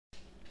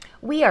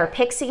We are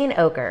Pixie and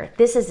Ogre.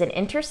 This is an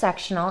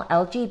intersectional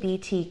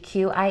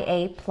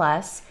LGBTQIA+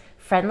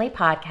 friendly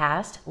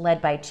podcast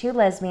led by two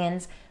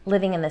lesbians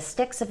living in the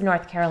sticks of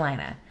North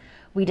Carolina.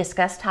 We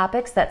discuss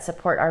topics that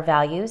support our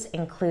values,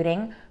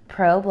 including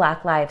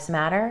pro-Black Lives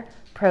Matter,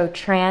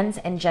 pro-trans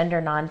and gender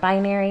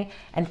non-binary,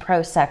 and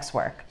pro-sex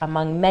work,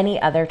 among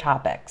many other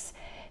topics.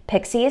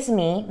 Pixie is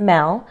me,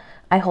 Mel.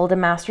 I hold a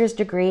master's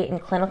degree in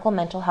clinical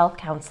mental health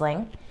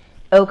counseling.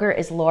 Ogre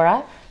is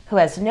Laura, who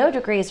has no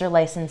degrees or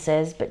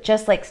licenses, but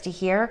just likes to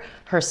hear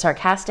her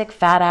sarcastic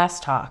fat ass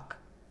talk.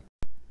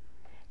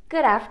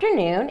 Good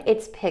afternoon.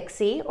 It's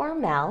Pixie or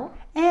Mel.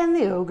 And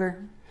the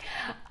Ogre.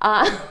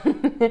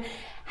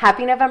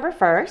 Happy November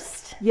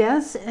 1st.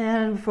 Yes,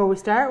 and before we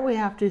start, we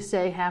have to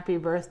say happy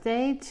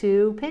birthday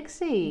to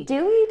Pixie.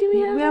 Do we?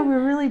 Yeah, we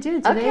really do.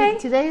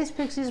 Today is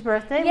Pixie's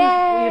birthday.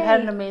 Yay. We've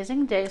had an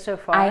amazing day so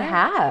far. I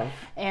have.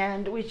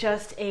 And we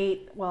just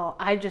ate,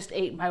 I just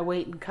ate my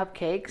weight in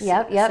cupcakes.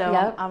 Yep.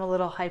 So I'm a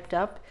little hyped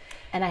up.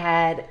 And I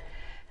had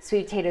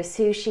sweet potato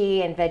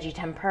sushi and veggie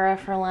tempura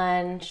for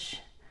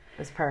lunch. It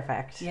was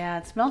perfect. Yeah,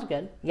 it smelled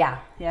good. Yeah.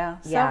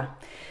 So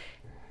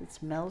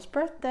it's Mel's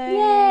birthday.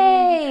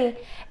 Yay!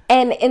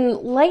 And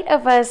in light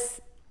of us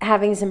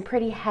having some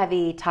pretty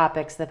heavy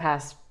topics the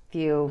past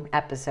few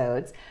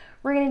episodes,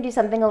 we're going to do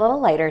something a little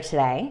lighter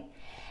today.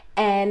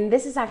 And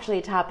this is actually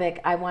a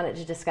topic I wanted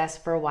to discuss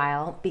for a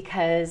while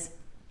because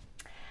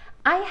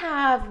I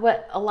have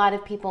what a lot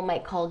of people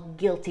might call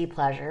guilty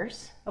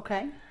pleasures.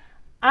 Okay.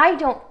 I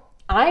don't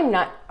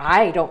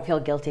feel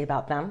guilty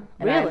about them.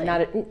 Really?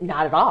 Not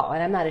at all.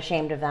 And I'm not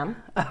ashamed of them.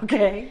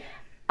 Okay.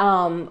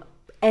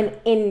 And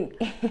in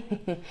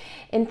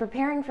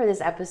preparing for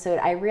this episode,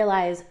 I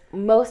realized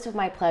most of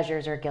my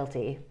pleasures are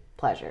guilty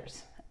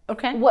pleasures.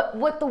 Okay.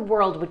 What the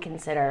world would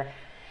consider.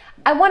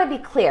 I want to be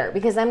clear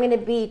because I'm going to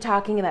be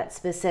talking about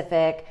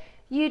specific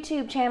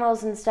YouTube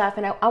channels and stuff,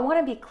 and I want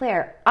to be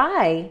clear.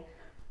 I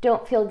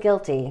don't feel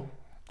guilty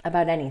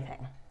about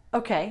anything.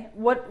 Okay.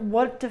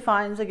 What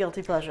defines a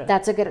guilty pleasure?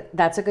 That's a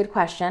good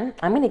question.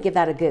 I'm going to give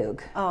that a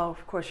goog. Oh,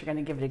 of course you're going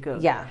to give it a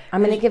goog. Yeah.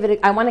 I'm going to give it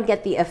I want to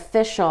get the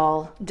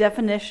official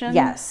definition?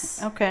 Yes.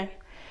 Okay.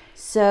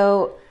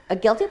 So, a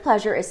guilty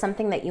pleasure is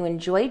something that you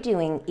enjoy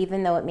doing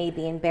even though it may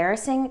be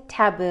embarrassing,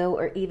 taboo,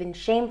 or even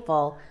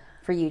shameful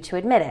for you to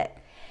admit it.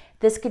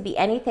 This could be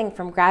anything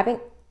from grabbing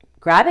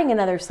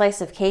another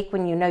slice of cake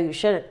when you know you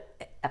shouldn't.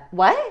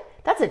 What?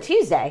 That's a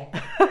Tuesday.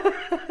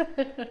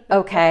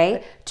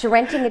 Okay. To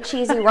renting a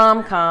cheesy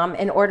rom-com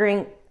and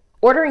ordering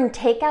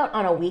takeout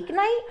on a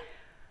weeknight?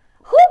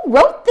 Who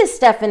wrote this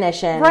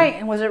definition? Right.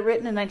 And was it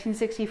written in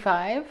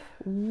 1965?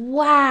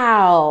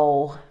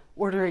 Wow.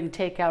 Ordering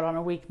takeout on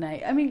a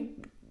weeknight. I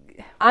mean,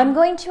 I'm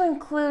going to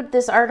include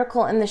this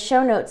article in the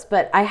show notes,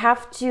 but I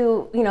have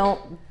to,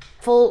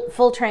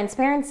 full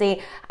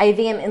transparency, I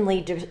vehemently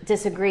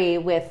disagree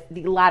with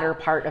the latter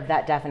part of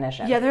that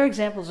definition. Yeah, there are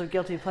examples of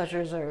guilty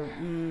pleasures or...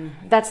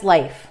 That's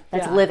life.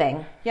 That's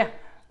living. Yeah.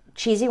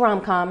 Cheesy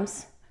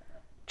rom-coms,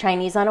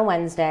 Chinese on a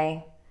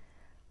Wednesday,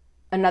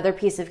 another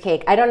piece of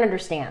cake. I don't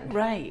understand.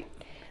 Right.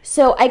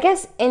 So I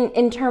guess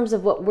in terms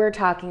of what we're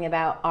talking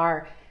about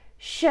are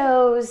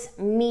shows,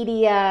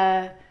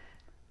 media,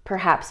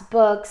 perhaps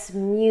books,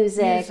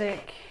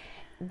 music.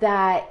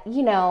 That,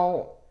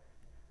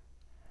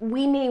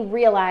 we may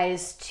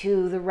realize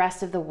to the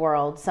rest of the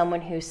world,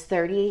 someone who's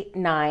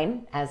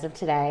 39 as of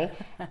today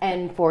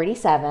and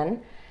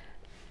 47,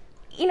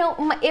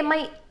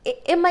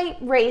 it might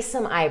raise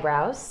some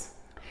eyebrows.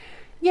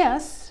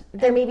 Yes.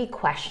 There may be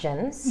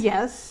questions.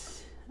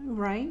 Yes.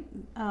 Right.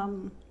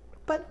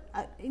 But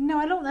I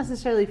don't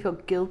necessarily feel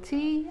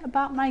guilty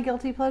about my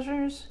guilty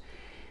pleasures.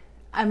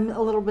 I'm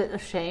a little bit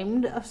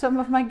ashamed of some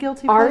of my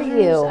guilty pleasures. Are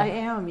you? I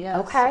am, yes.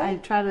 Okay. I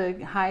try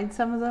to hide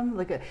some of them.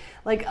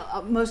 Like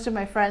most of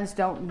my friends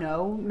don't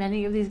know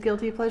many of these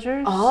guilty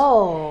pleasures.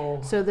 Oh.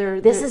 So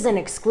This is an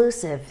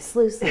exclusive.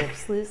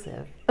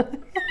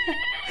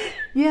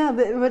 Yeah,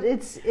 but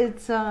it's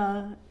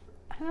I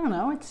don't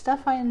know, it's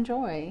stuff I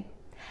enjoy.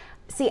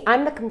 See,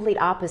 I'm the complete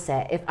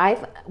opposite.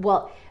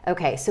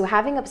 So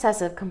having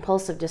obsessive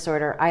compulsive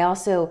disorder, I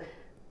also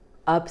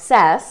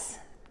obsess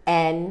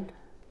and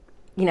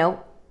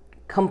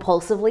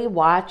compulsively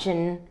watch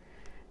and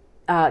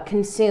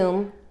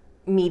consume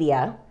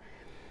media.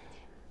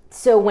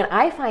 So when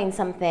I find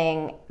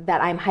something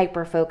that I'm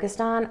hyper-focused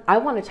on, I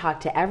want to talk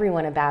to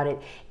everyone about it.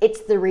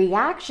 It's the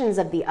reactions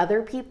of the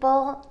other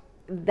people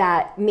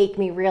that make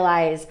me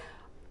realize,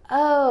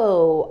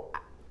 oh,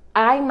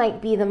 I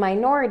might be the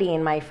minority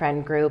in my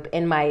friend group,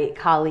 in my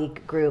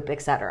colleague group,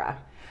 etc.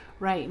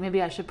 Right.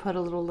 Maybe I should put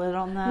a little lid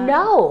on that.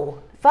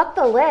 No, fuck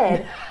the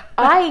lid.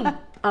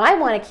 I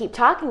want to keep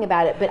talking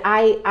about it, but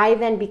I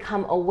then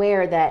become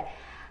aware that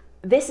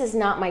this is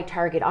not my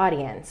target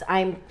audience.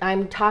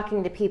 I'm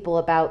talking to people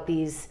about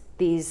these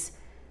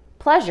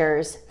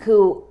pleasures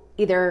who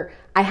either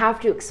I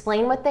have to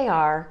explain what they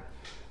are,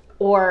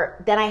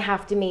 or then I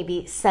have to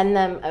maybe send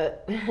them a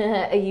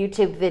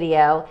YouTube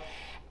video.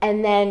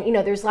 And then,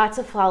 there's lots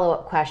of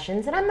follow-up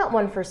questions, and I'm not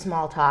one for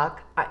small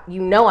talk.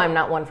 I'm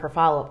not one for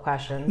follow-up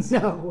questions.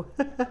 No.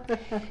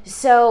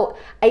 So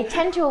I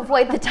tend to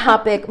avoid the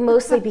topic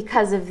mostly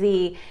because of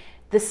the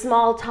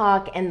small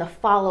talk and the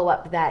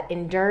follow-up that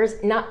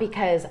endures, not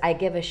because I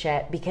give a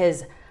shit,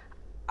 because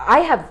I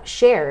have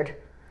shared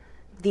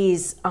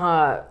these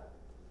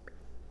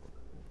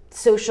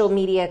social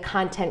media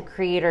content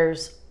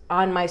creators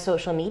on my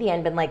social media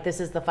and been like, this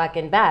is the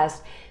fucking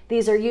best.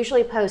 These are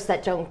usually posts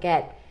that don't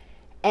get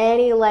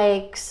any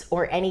likes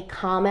or any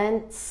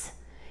comments,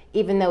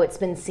 even though it's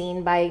been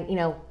seen by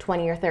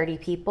 20 or 30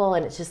 people,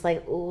 and it's just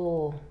like,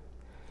 ooh,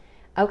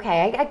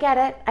 okay, I get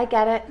it.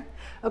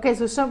 Okay,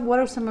 so what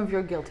are some of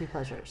your guilty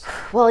pleasures?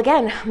 Well,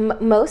 again,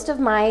 most of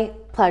my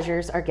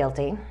pleasures are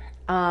guilty.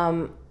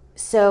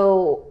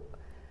 So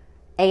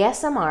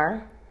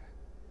ASMR,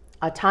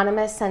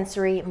 autonomous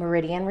sensory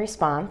meridian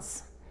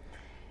response.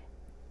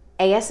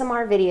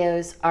 ASMR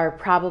videos are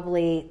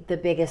probably the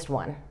biggest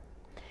one.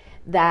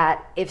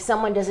 That if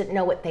someone doesn't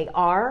know what they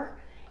are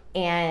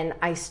and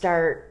I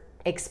start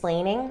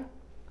explaining,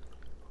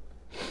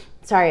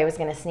 sorry, I was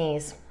going to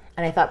sneeze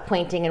and I thought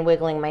pointing and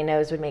wiggling my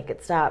nose would make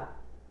it stop.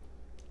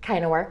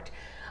 Kind of worked.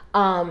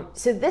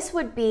 So this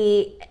would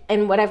be,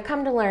 and what I've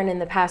come to learn in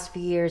the past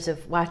few years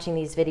of watching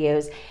these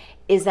videos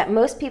is that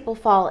most people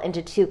fall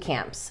into two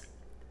camps.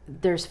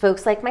 There's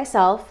folks like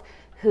myself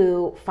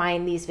who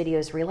find these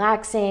videos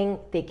relaxing.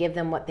 They give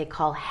them what they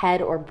call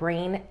head or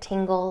brain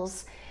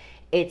tingles.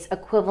 It's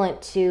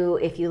equivalent to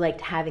if you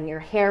liked having your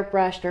hair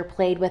brushed or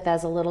played with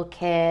as a little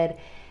kid.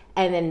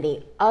 And then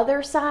the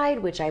other side,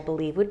 which I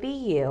believe would be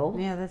you.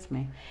 Yeah, that's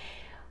me.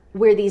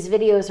 Where these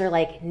videos are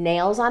like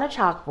nails on a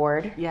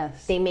chalkboard.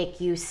 Yes. They make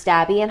you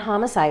stabby and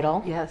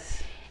homicidal.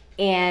 Yes.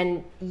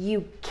 And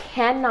you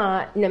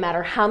cannot, no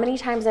matter how many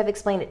times I've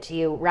explained it to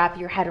you, wrap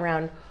your head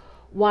around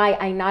why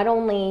I not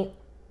only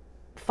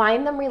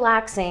find them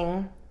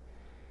relaxing,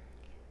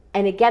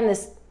 and again,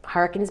 this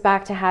harkens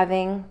back to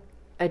having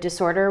a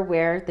disorder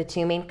where the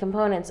two main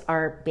components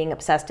are being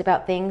obsessed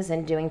about things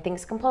and doing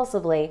things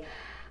compulsively.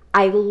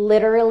 I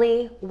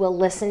literally will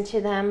listen to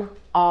them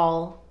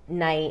all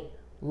night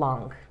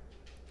long.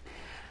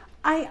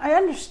 I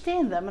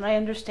understand them, and I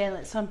understand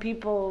that some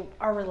people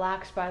are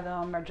relaxed by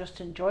them or just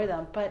enjoy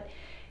them, but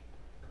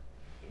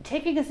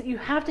you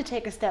have to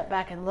take a step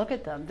back and look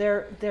at them.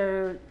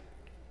 They're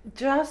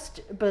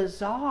just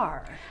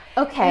bizarre.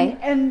 Okay.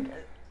 And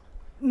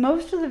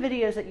most of the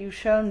videos that you've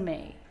shown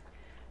me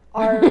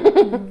are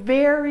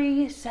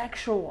very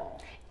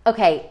sexual.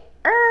 Okay,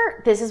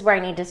 this is where I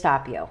need to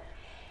stop you.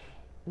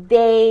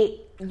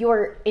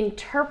 You're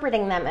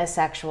interpreting them as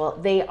sexual.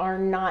 They are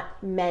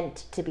not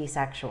meant to be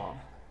sexual.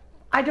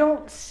 I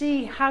don't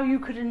see how you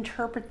could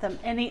interpret them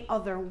any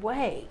other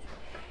way.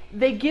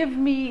 They give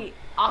me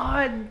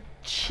odd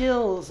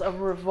chills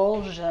of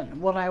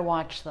revulsion when I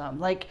watch them.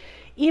 Like,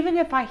 even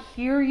if I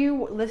hear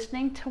you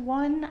listening to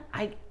one,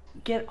 I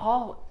get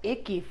all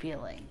icky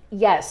feeling.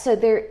 Yes, so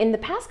in the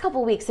past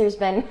couple weeks, there's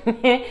been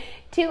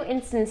two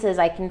instances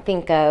I can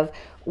think of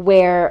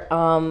where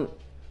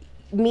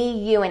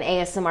me, you, and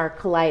ASMR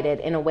collided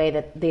in a way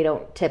that they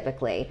don't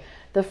typically.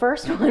 The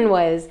first one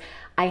was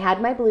I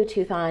had my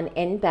Bluetooth on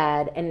in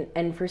bed,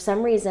 and for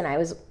some reason I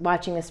was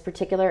watching this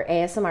particular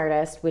ASMR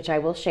artist, which I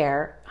will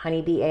share,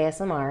 Honeybee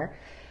ASMR,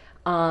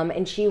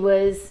 and she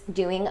was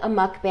doing a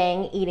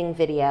mukbang eating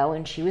video,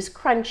 and she was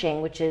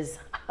crunching, which is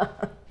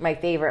my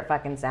favorite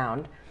fucking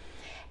sound.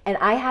 And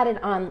I had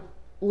it on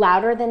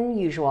louder than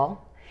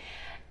usual.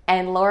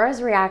 And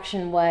Laura's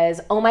reaction was,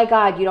 oh my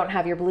God, you don't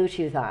have your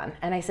Bluetooth on.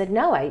 And I said,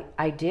 no,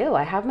 I do.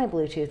 I have my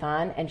Bluetooth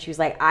on. And she was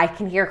like, I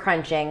can hear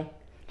crunching.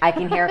 I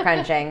can hear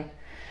crunching.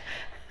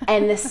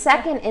 And the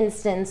second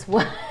instance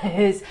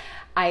was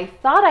I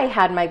thought I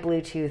had my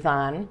Bluetooth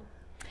on.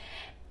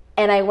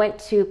 And I went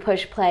to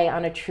push play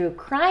on a true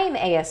crime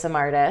ASMR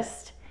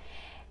artist.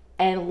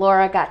 And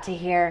Laura got to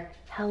hear,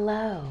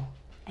 hello.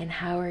 And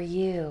how are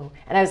you?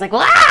 And I was like,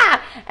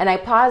 ah! And I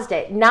paused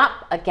it.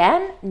 Not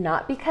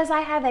because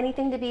I have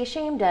anything to be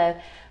ashamed of,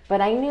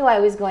 but I knew I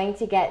was going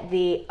to get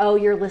the, oh,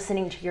 you're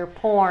listening to your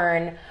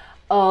porn.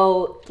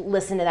 Oh,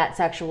 listen to that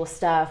sexual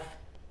stuff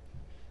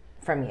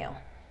from you.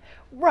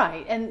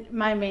 Right. And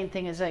my main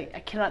thing is I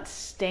cannot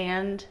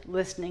stand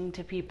listening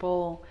to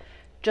people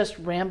just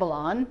ramble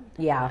on.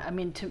 Yeah. I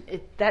mean,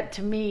 that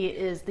to me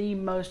is the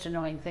most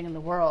annoying thing in the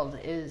world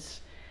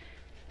is...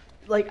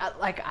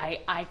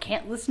 I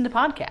can't listen to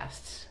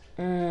podcasts.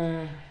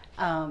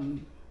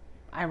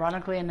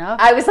 Ironically enough,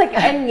 I was like,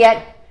 and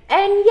yet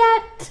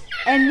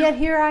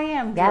here I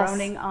am yes.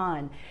 droning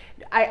on.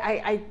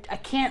 I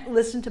can't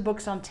listen to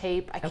books on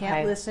tape. I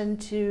can't listen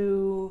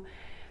to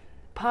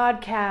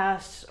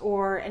podcasts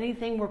or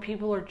anything where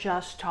people are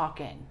just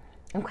talking.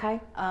 Okay.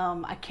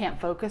 I can't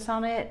focus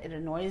on it. It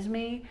annoys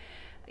me.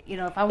 You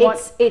know, if I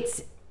want,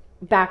 it's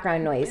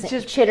background noise. It's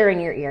just chitter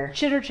in your ear.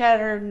 Chitter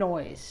chatter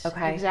noise.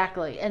 Okay.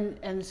 Exactly.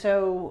 And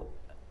so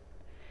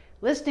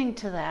listening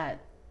to that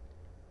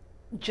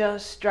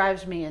just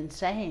drives me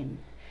insane.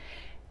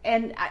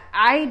 And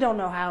I don't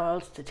know how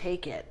else to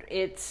take it.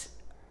 It's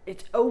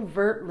it's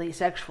overtly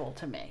sexual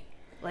to me,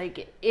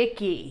 like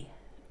icky,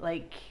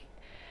 like.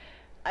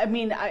 I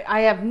mean,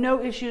 I have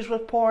no issues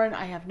with porn.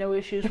 I have no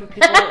issues with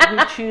people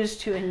who choose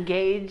to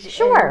engage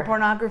in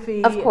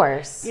pornography. Of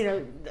course. You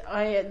know,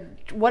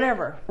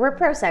 whatever. We're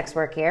pro-sex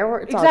work here.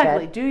 It's exactly. all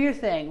good. Do your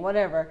thing,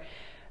 whatever.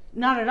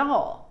 Not at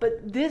all.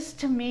 But this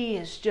to me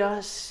is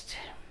just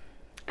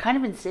kind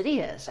of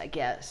insidious, I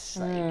guess.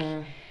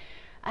 Like,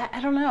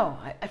 I don't know.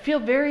 I feel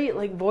very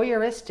like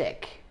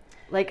voyeuristic.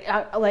 Like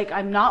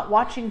I'm not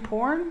watching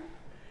porn,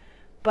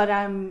 but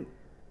I'm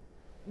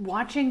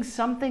watching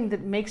something that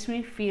makes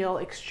me feel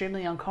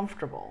extremely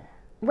uncomfortable.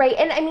 Right.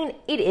 And I mean,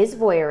 it is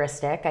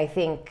voyeuristic. I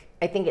think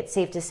it's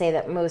safe to say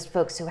that most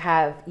folks who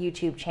have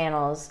YouTube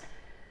channels,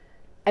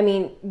 I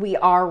mean, we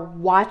are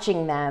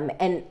watching them,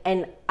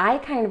 and I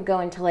kind of go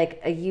into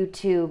like a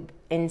YouTube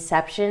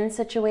inception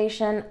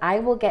situation. I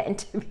will get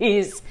into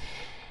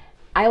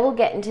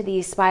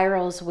these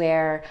spirals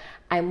where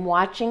I'm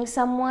watching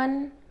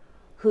someone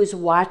who's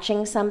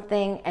watching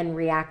something and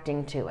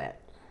reacting to it.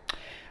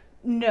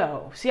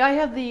 No. See, I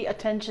have the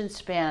attention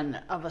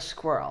span of a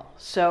squirrel,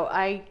 so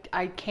I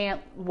can't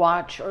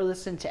watch or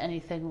listen to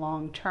anything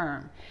long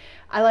term.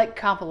 I like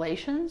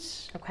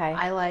compilations. Okay.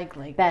 I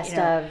like best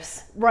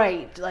ofs.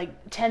 Right, like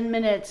 10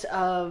 minutes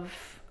of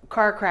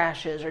car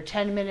crashes or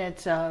 10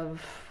 minutes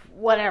of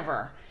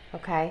whatever.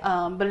 Okay.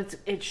 But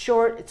it's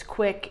short, it's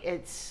quick,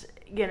 it's,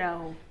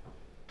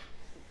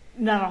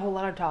 not a whole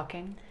lot of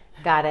talking.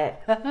 Got it.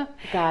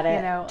 Got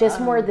it. Just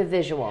more the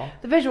visual.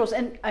 The visuals,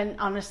 and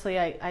honestly,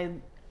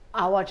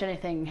 I'll watch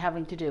anything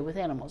having to do with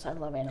animals. I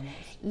love animals.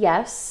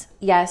 Yes.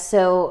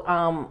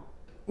 So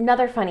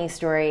another funny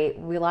story.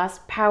 We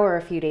lost power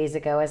a few days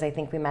ago, as I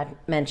think we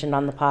mentioned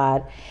on the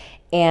pod.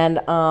 And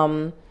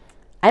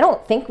I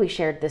don't think we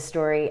shared this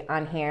story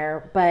on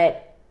here,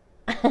 but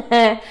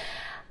I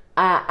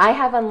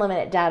have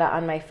unlimited data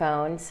on my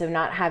phone. So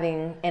not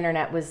having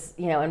internet was,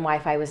 and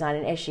Wi-Fi was not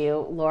an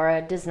issue.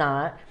 Laura does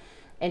not.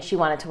 And she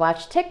wanted to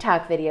watch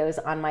TikTok videos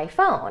on my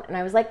phone. And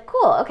I was like,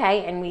 cool,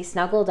 okay. And we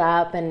snuggled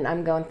up, and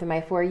I'm going through my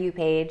For You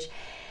page.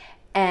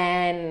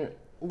 And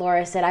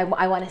Laura said, I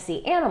want to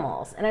see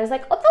animals. And I was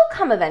like, oh, they'll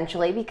come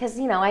eventually, because,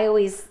 I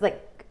always,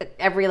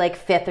 every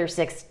fifth or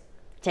sixth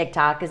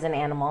TikTok is an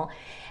animal.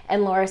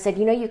 And Laura said,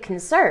 you can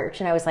search.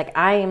 And I was like,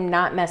 I am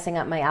not messing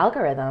up my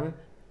algorithm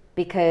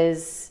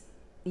because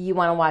you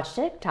want to watch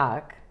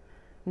TikTok.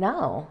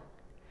 No.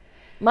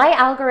 My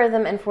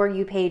algorithm and For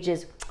You page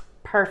is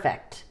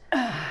perfect.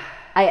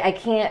 I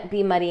can't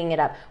be muddying it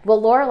up. Well,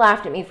 Laura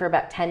laughed at me for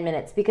about 10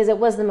 minutes because it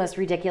was the most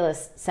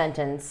ridiculous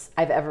sentence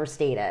I've ever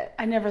stated.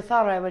 I never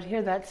thought I would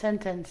hear that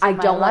sentence. I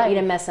don't want you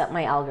to mess up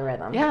my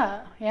algorithm.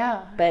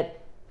 Yeah.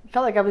 But I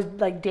felt like I was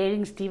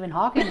dating Stephen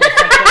Hawking or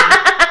something.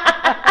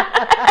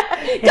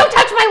 Don't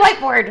touch my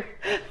whiteboard.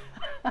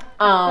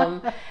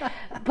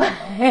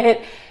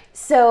 But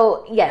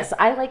so yes,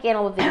 I like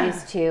animal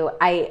videos too.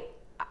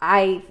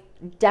 I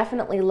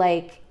definitely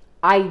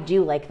I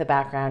do like the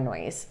background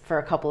noise for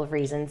a couple of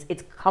reasons.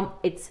 It's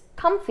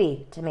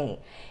comfy to me.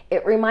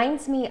 It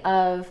reminds me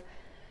of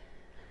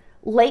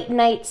late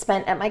night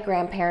spent at my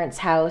grandparents'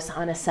 house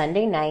on a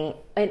Sunday night,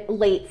 and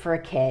late for a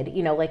kid,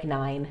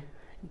 9.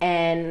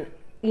 And,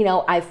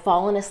 I've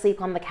fallen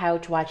asleep on the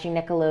couch watching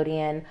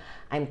Nickelodeon.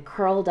 I'm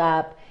curled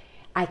up.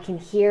 I can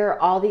hear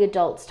all the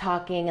adults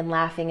talking and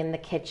laughing in the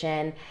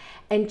kitchen,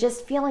 and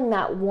just feeling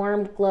that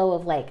warm glow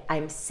of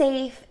I'm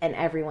safe and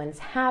everyone's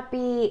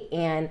happy,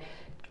 and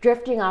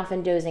drifting off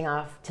and dozing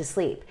off to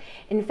sleep.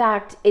 In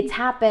fact, it's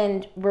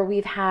happened where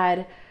we've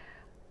had,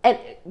 and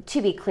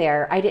to be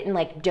clear, I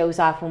didn't doze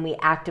off when we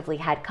actively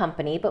had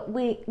company, but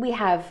we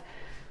have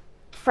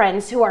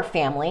friends who are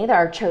family, that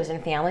are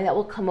chosen family, that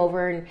will come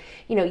over and,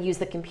 use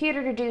the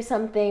computer to do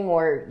something,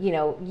 or,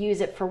 use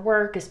it for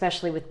work,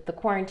 especially with the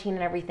quarantine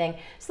and everything.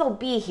 So they'll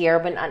be here,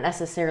 but not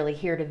necessarily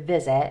here to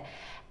visit.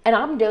 And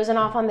I'm dozing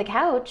off on the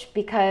couch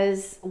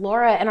because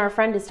Laura and our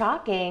friend is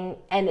talking,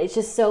 and it's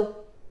just so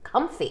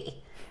comfy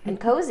and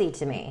cozy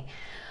to me.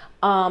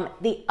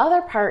 The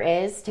other part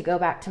is, to go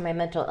back to my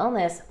mental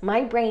illness,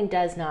 my brain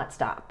does not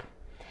stop.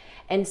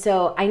 And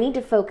so I need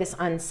to focus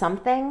on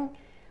something.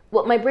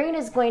 Well, my brain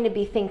is going to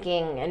be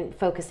thinking and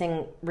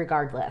focusing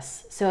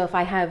regardless. So if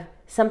I have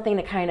something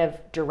to kind of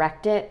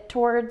direct it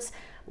towards,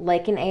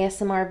 like an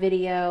ASMR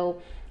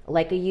video,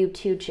 like a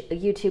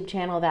YouTube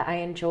channel that I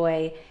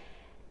enjoy,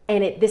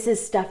 and this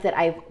is stuff that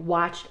I've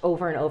watched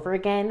over and over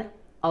again,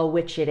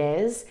 which it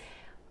is,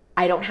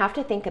 I don't have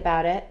to think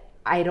about it.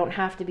 I don't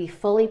have to be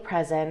fully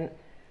present.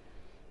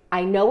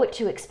 I know what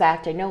to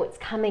expect. I know what's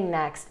coming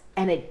next.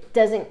 And it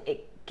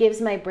gives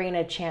my brain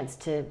a chance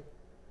to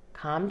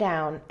calm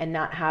down and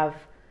not have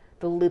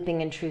the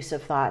looping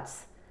intrusive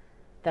thoughts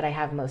that I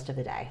have most of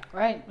the day.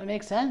 Right. That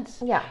makes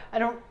sense. Yeah. I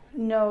don't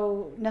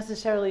know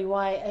necessarily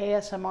why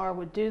ASMR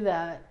would do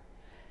that.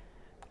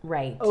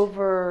 Right.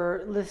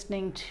 Over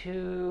listening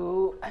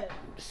to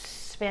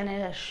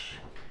Spanish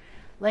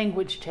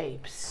language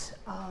tapes,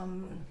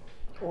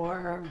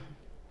 or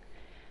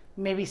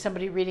maybe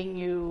somebody reading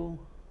you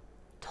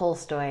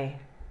Tolstoy.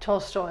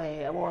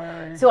 Tolstoy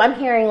or... So I'm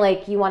hearing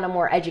like you want a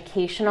more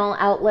educational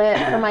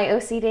outlet for my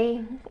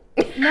OCD?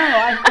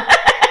 No,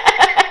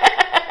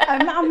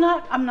 I'm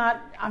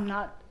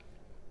not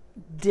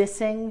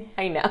dissing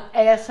I know.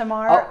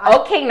 ASMR.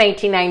 Oh, okay,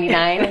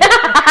 1999.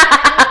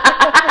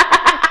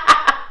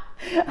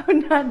 I'm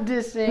not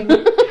dissing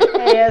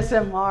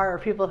ASMR or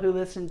people who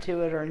listen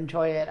to it or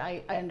enjoy it.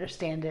 I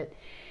understand it.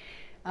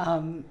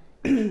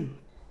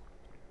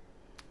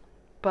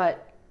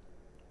 But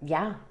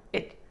yeah.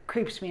 It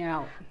creeps me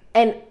out.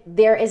 And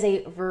there is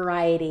a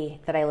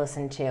variety that I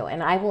listen to,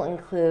 and I will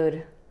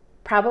include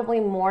probably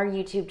more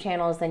YouTube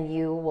channels than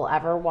you will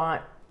ever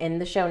want in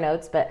the show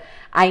notes, but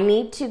I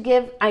need to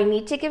give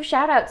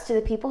shout outs to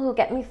the people who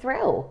get me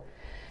through.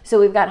 So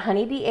we've got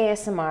Honeybee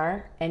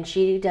ASMR, and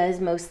she does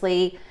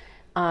mostly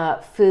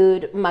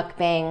food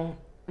mukbang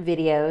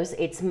videos.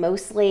 It's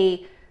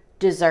mostly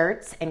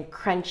desserts and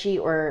crunchy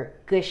or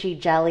gushy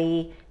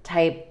jelly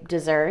type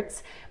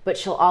desserts, but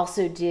she'll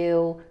also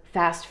do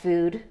fast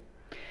food.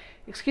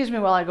 Excuse me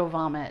while I go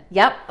vomit.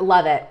 Yep,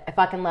 love it. I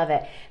fucking love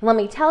it. And let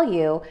me tell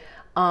you,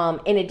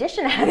 in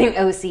addition to having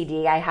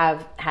OCD, I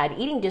have had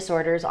eating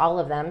disorders, all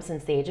of them,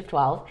 since the age of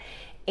 12.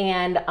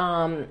 And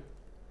I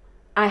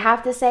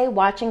have to say,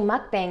 watching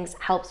mukbangs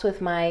helps with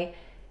my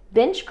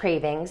binge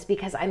cravings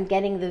because I'm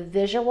getting the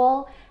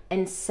visual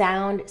and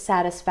sound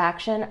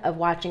satisfaction of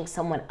watching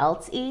someone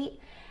else eat.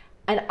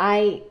 And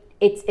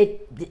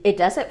it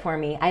does it for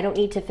me. I don't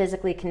need to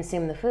physically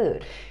consume the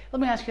food.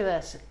 Let me ask you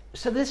this.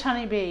 So this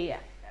Honeybee,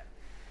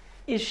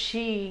 is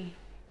she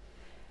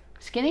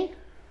skinny?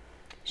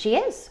 She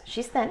is.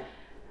 She's thin.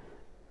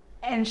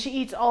 And she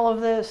eats all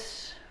of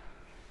this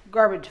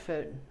garbage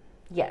food.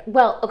 Yeah.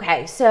 Well,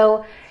 okay.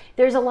 So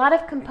there's a lot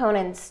of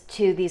components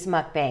to these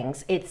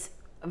mukbangs. It's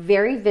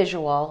very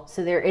visual.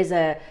 So there is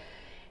a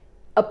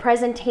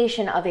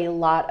presentation of a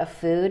lot of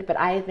food, but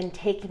I have been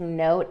taking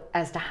note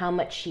as to how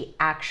much she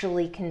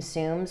actually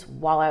consumes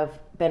while I've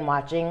been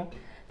watching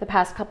the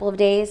past couple of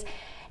days.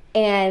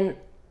 And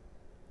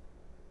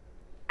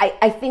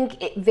I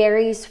think it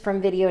varies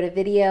from video to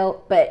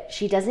video, but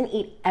she doesn't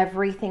eat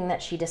everything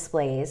that she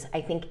displays. I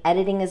think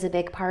editing is a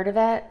big part of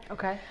it.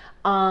 Okay.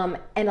 And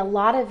a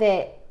lot of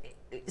it,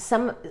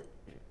 some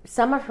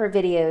of her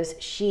videos,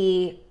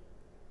 she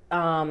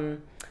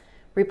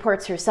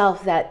reports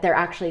herself that they're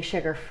actually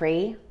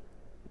sugar-free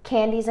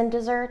candies and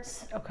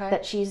desserts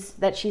that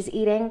she's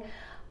eating.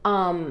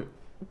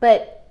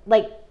 But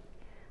like,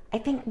 I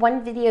think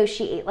one video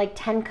she ate like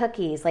 10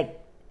 cookies, like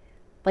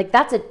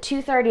that's a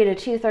 2:30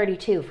 to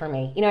 2:32 for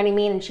me. You know what I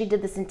mean? And she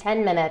did this in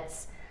 10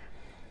 minutes.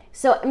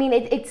 So, I mean,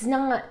 it's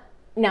not...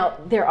 Now,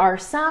 there are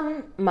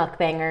some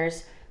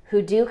mukbangers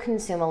who do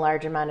consume a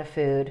large amount of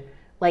food,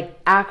 like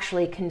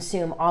actually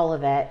consume all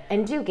of it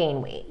and do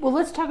gain weight. Well,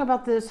 let's talk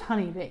about this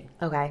Honeybee.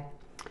 Okay.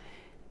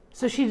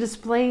 So she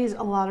displays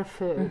a lot of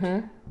food.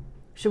 Mm-hmm.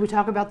 Should we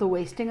talk about the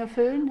wasting of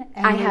food?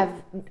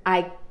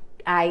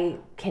 I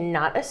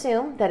cannot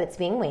assume that it's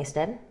being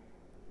wasted.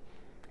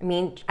 I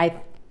mean,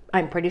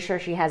 I'm pretty sure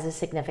she has a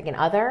significant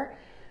other.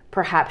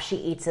 Perhaps she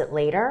eats it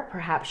later.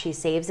 Perhaps she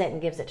saves it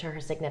and gives it to her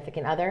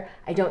significant other.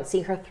 I don't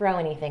see her throw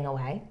anything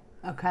away.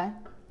 Okay.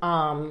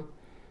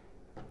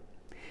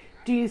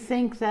 Do you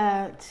think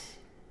that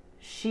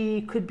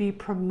she could be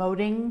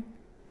promoting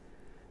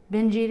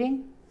binge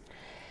eating?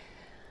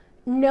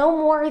 No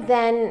more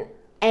than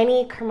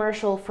any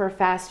commercial for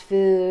fast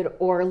food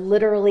or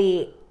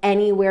literally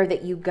anywhere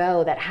that you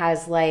go that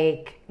has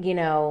like, you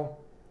know,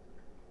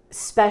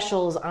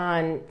 specials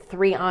on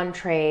 3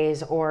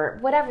 entrees or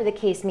whatever the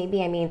case may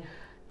be. I mean,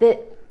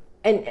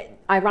 and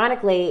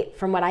ironically,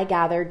 from what I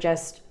gathered,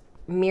 just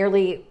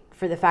merely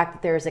for the fact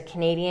that there's a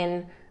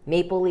Canadian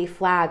maple leaf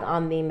flag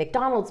on the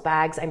McDonald's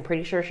bags, I'm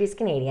pretty sure she's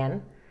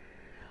Canadian.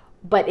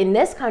 But in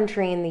this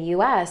country, in the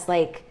US,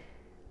 like,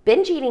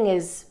 binge eating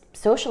is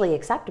socially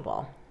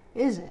acceptable.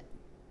 Is it?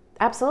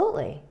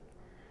 Absolutely.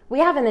 We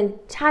have an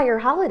entire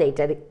holiday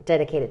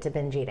dedicated to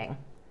binge eating.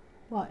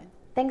 What?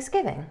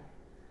 Thanksgiving.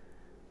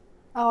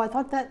 Oh, I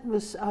thought that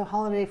was a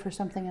holiday for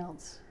something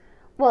else.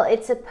 Well,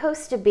 it's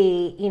supposed to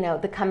be, you know,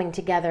 the coming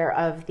together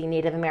of the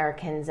Native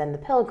Americans and the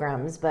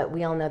Pilgrims, but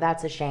we all know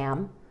that's a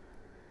sham.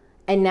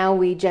 And now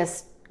we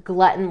just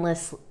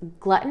gluttonous,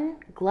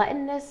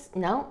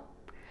 no.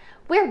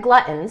 We're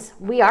gluttons.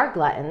 We are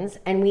gluttons,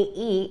 and we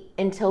eat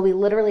until we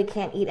literally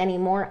can't eat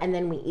anymore, and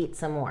then we eat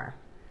some more.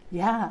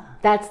 Yeah.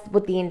 That's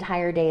what the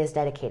entire day is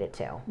dedicated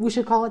to. We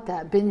should call it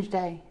that, binge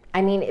day.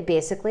 I mean, it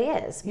basically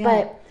is. Yeah.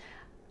 But,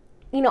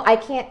 you know, I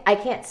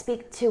can't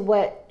speak to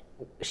what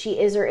she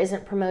is or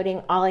isn't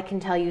promoting. All I can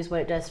tell you is what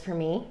it does for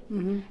me.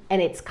 Mm-hmm.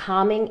 And it's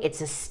calming.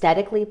 It's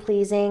aesthetically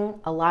pleasing.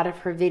 A lot of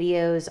her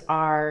videos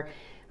are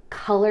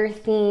color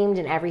themed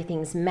and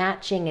everything's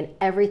matching and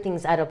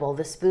everything's edible.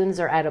 The spoons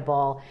are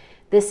edible.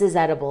 This is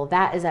edible.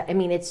 That is, I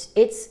mean, it's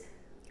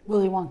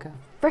Willy Wonka.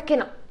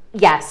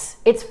 Yes,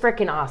 it's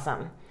freaking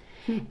awesome.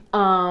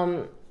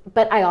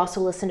 But I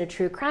also listen to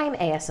true crime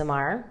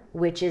ASMR,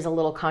 which is a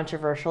little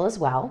controversial as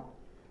well.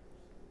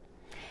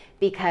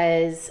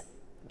 Because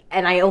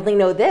and I only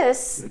know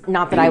this,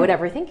 not that I would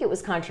ever think it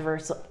was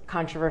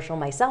controversial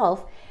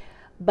myself,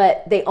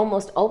 but they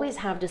almost always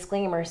have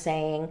disclaimers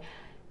saying,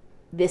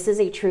 this is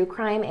a true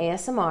crime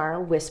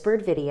ASMR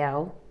whispered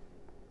video.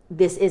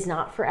 This is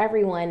not for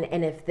everyone,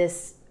 and if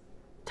this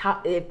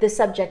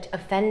subject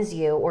offends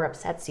you or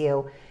upsets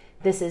you,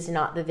 this is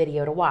not the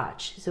video to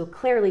watch. So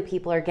clearly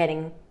people are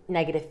getting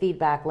negative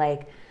feedback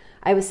like,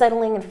 I was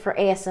settling for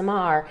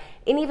ASMR,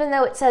 and even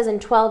though it says in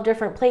 12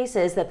 different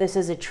places that this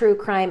is a true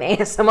crime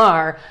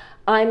ASMR,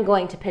 I'm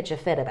going to pitch a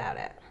fit about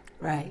it.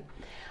 Right.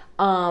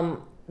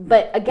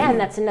 But again,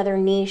 that's another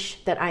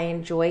niche that I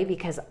enjoy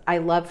because I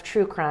love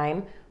true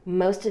crime.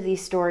 Most of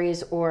these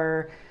stories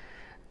or,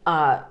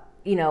 crime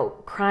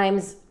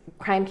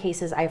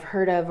cases I've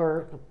heard of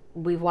or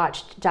we've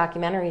watched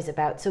documentaries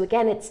about. So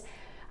again,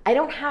 I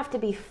don't have to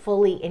be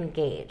fully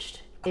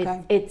engaged.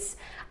 Okay.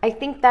 I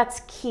think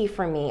that's key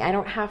for me. I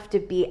don't have to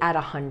be at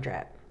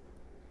 100.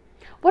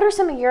 What are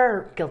some of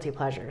your guilty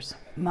pleasures?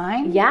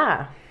 Mine?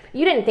 Yeah.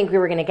 You didn't think we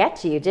were going to get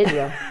to you, did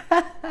you?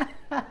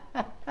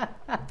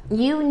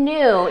 You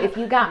knew if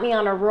you got me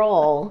on a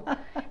roll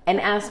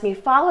and asked me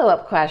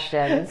follow-up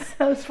questions.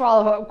 Those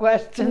follow-up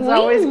questions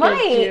always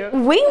get you.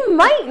 We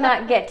might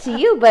not get to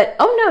you, but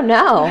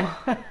no.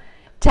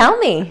 Tell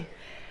me.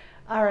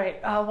 All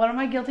right. One of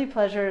my guilty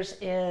pleasures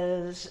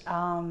is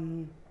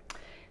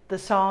the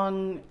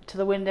song To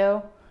the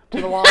Window,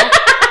 to the Wall.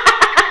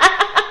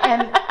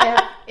 And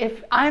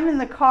if I'm in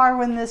the car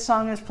when this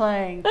song is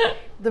playing,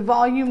 the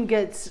volume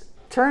gets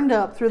turned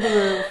up through the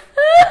roof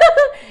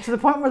to the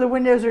point where the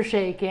windows are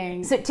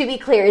shaking. So to be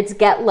clear, it's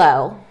Get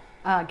Low.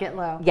 Get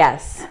Low.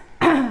 Yes.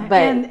 But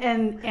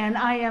and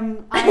I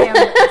am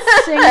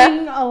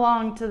singing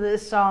along to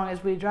this song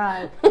as we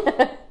drive.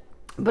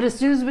 But as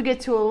soon as we get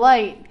to a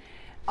light,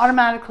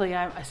 automatically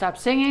I stop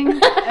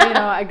singing.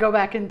 I go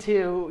back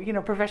into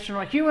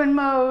professional human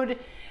mode.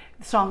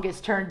 The song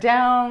gets turned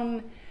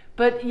down.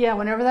 But yeah,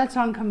 whenever that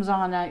song comes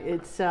on, I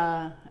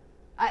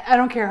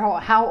don't care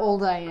how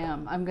old I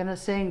am. I'm gonna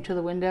sing To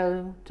the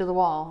Window, to the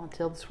Wall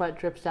until the sweat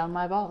drips down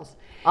my balls.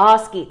 Aw,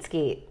 skeet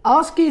skeet.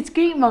 All skeet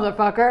skeet,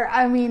 motherfucker.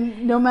 I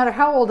mean, no matter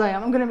how old I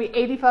am, I'm gonna be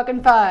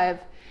 85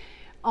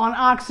 on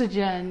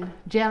oxygen,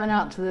 jamming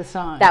out to this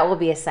song. That will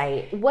be a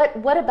sight.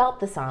 What about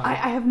the song? I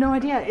have no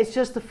idea. It's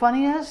just the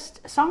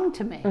funniest song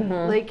to me.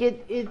 Mm-hmm. Like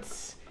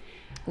it's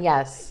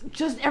yes,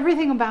 just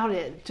everything about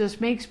it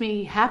just makes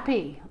me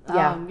happy.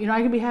 Yeah.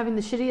 I can be having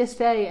the shittiest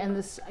day, and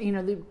this,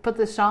 they put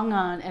this song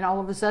on, and all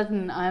of a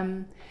sudden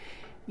I'm,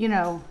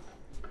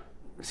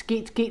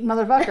 skeet skeet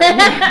motherfucker.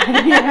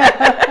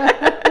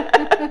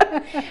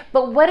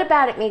 But what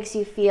about it makes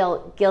you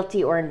feel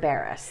guilty or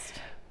embarrassed?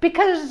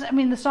 Because,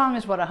 the song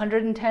is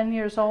 110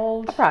 years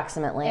old?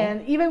 Approximately.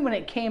 And even when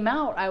it came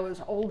out, I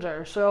was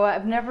older. So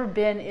I've never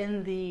been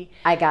in the...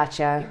 I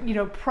gotcha.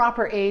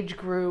 Proper age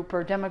group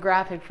or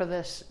demographic for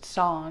this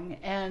song.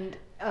 And,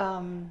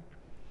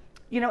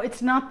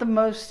 it's not the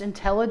most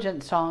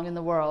intelligent song in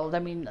the world.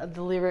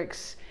 The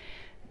lyrics,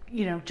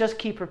 just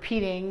keep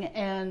repeating.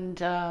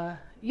 And,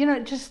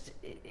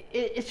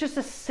 it's just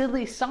a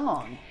silly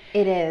song.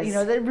 It is.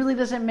 That really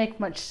doesn't make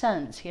much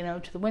sense.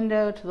 To the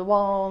window, to the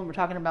wall. And we're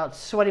talking about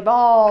sweaty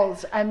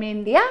balls.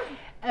 Yeah.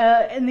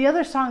 And the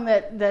other song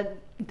that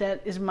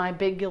is my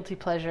big guilty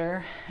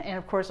pleasure, and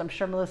of course I'm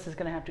sure Melissa's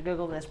going to have to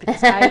Google this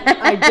because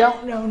I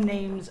don't know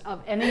names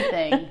of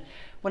anything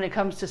when it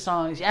comes to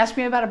songs. You ask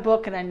me about a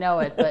book and I know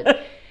it,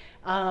 but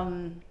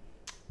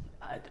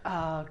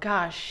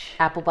gosh.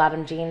 Apple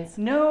Bottom Jeans?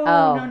 No,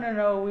 Oh.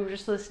 No. We were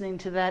just listening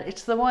to that.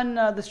 It's the one,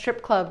 the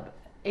strip club,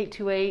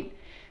 828,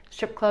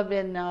 strip club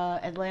in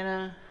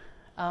Atlanta.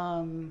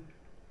 Gosh,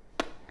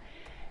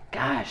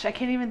 I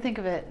can't even think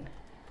of it.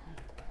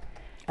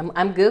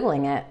 I'm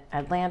Googling it.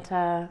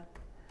 Atlanta.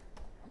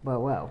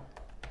 Whoa.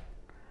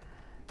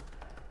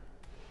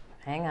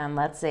 Hang on,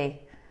 let's see.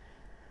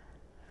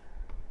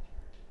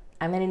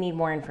 I'm going to need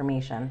more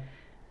information.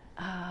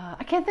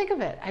 I can't think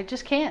of it. I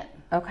just can't.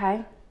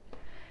 Okay.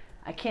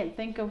 I can't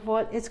think of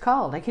what it's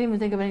called. I can't even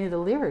think of any of the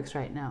lyrics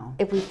right now.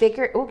 If we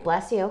figure, oh,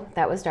 bless you,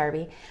 that was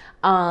Darby.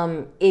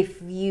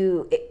 If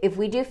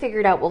we do figure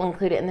it out, we'll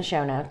include it in the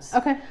show notes.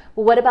 Okay.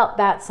 Well, what about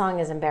that song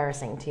is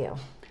embarrassing to you?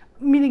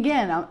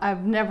 Again,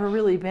 I've never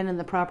really been in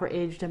the proper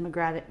age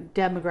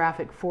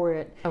demographic for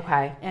it.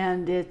 Okay.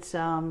 And it's,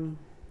 again,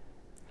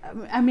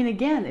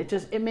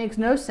 it makes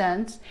no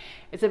sense.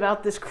 It's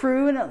about this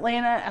crew in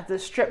Atlanta at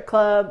this strip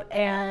club,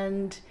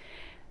 and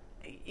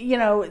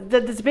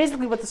that's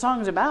basically what the song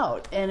is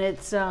about. And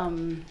it's,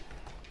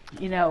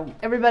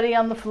 everybody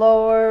on the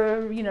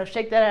floor,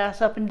 shake that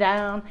ass up and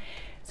down.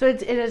 So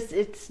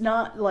it's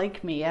not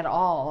like me at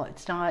all.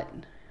 It's not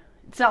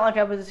like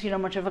I was,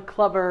 much of a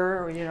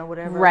clubber or,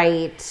 whatever.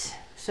 Right.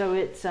 So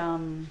it's,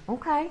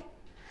 Okay.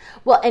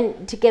 Well,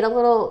 and to get a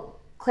little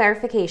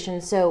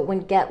clarification, so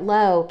when Get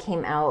Low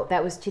came out,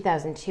 that was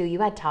 2002, you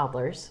had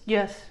toddlers.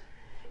 Yes.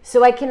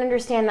 So I can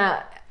understand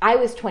that. I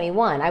was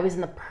 21. I was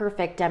in the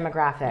perfect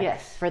demographic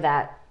Yes. for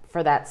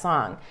that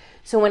song.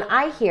 So when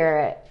I hear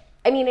it,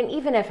 and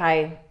even if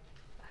I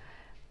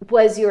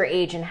was your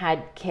age and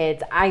had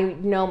kids, I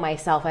know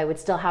myself, I would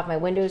still have my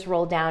windows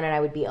rolled down and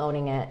I would be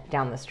owning it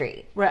down the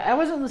street. Right. I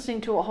wasn't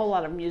listening to a whole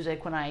lot of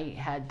music when I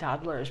had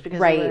toddlers because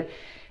Right.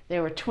 they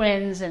were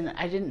twins, and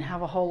I didn't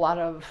have a whole lot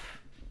of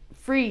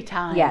free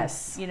time.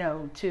 Yes.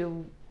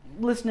 To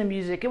listen to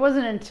music. It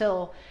wasn't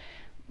until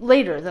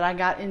later that I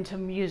got into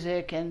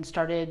music and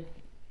started,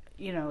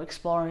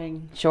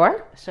 exploring.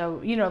 Sure.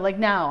 So, like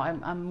now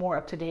I'm more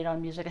up to date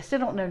on music. I still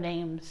don't know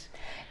names.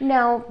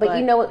 No, but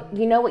you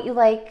know what you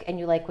like, and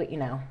you like what you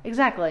know.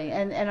 Exactly.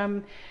 And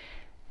I'm,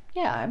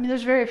 I mean,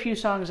 there's very few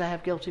songs I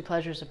have guilty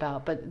pleasures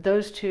about, but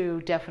those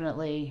two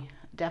definitely,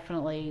 I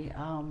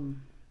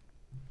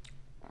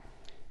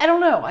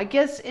don't know. I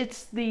guess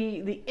it's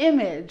the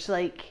image.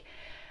 Like,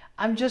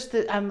 I'm a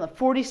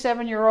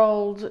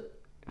 47-year-old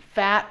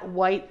fat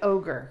white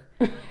ogre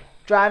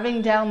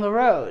driving down the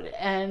road.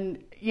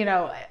 And,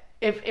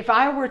 if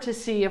I were to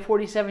see a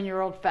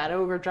 47-year-old fat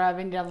ogre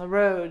driving down the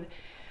road,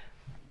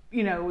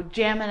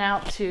 jamming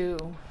out to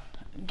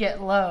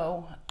Get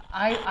Low,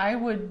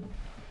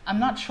 I'm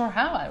not sure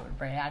how I would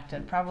react.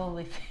 I'd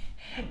probably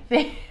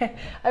I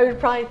would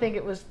probably think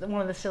it was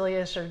one of the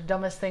silliest or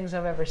dumbest things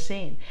I've ever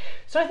seen.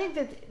 So I think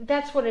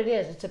that's what it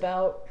is. It's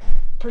about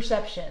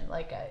perception.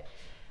 Like,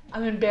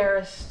 I'm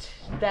embarrassed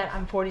that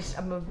I'm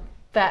a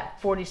fat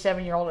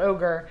 47-year-old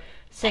ogre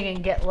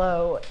singing Get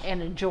Low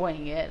and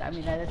enjoying it. I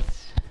mean,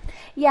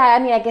 Yeah, I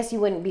mean, I guess you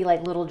wouldn't be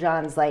like Little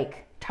John's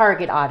like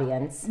target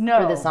audience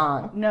for the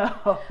song. No.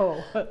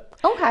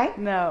 Okay.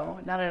 No,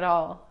 not at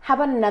all. How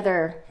about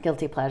another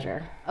guilty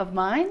pleasure? Of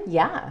mine?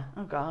 Yeah.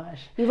 Oh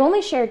gosh. You've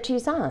only shared 2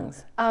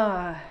 songs.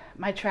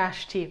 My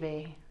trash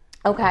TV.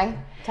 Okay.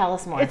 Tell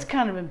us more. It's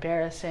kind of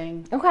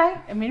embarrassing. Okay.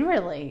 I mean,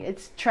 really,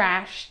 it's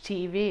trash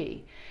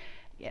TV.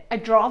 I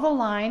draw the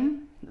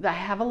line. I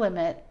have a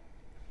limit.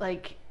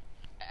 Like,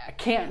 I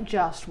can't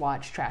just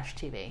watch trash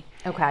TV.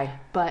 Okay.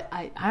 But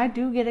I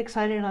do get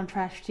excited on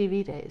trash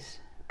TV days.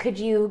 Could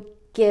you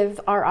give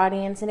our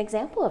audience an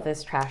example of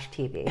this trash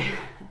TV?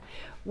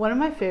 One of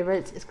my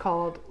favorites is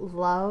called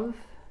Love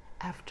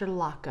After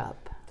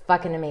Lockup.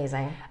 Fucking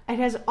amazing. It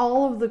has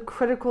all of the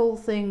critical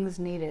things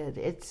needed.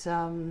 It's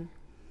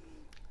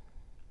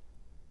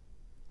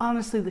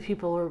honestly, the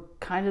people are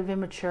kind of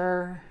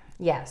immature.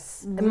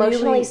 Yes.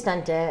 Emotionally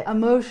stunted.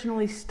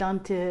 Emotionally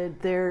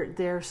stunted.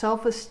 Their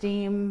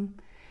self-esteem,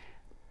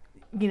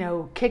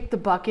 kicked the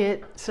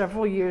bucket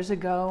several years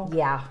ago.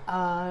 Yeah.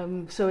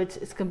 So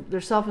it's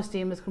their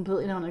self-esteem is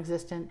completely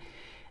non-existent.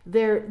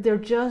 They're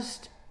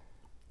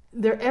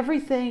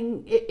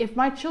everything. If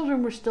my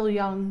children were still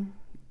young,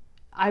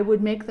 I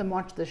would make them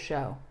watch the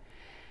show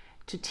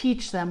to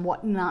teach them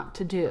what not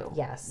to do.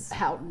 Yes.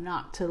 How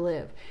not to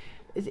live.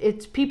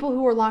 It's people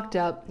who are locked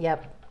up.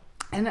 Yep.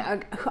 And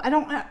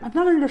I'm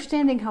not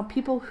understanding how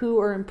people who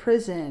are in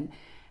prison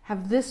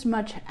have this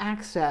much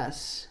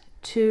access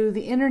to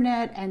the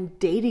internet and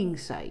dating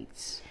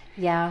sites.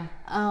 Yeah.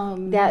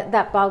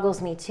 That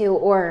boggles me too.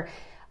 Or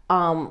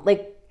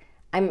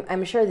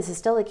I'm sure this is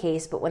still the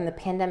case, but when the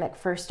pandemic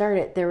first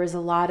started, there was a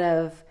lot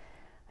of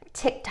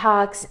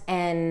TikToks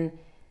and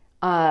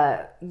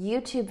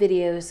YouTube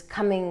videos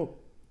coming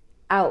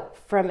out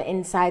from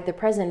inside the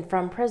prison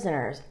from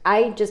prisoners.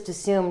 I just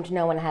assumed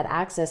no one had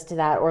access to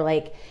that, or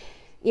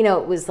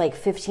it was like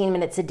 15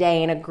 minutes a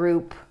day in a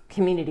group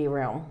community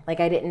room.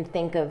 Like, I didn't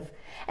think of,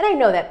 and I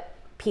know that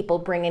people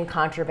bring in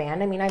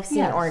contraband. I mean, I've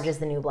seen Orange is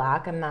the New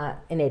Black. I'm not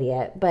an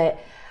idiot, but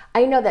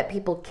I know that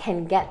people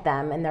can get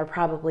them, and they're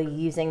probably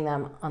using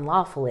them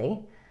unlawfully.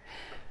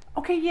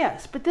 Okay,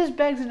 yes, but this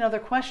begs another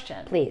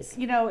question. Please.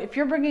 If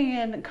you're bringing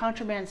in a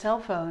contraband cell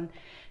phone,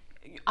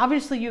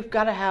 obviously you've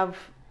got to have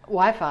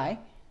Wi-Fi.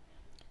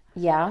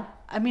 Yeah.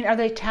 I mean, are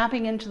they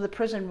tapping into the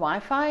prison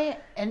Wi-Fi?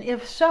 And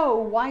if so,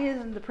 why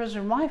isn't the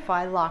prison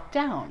Wi-Fi locked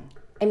down?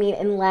 I mean,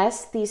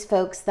 unless these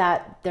folks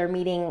that they're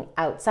meeting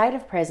outside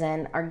of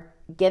prison are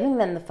giving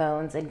them the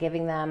phones and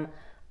giving them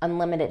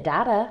unlimited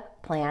data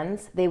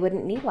plans, they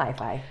wouldn't need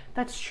Wi-Fi.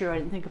 That's true. I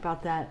didn't think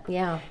about that.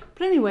 Yeah.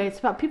 But anyway, it's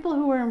about people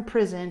who are in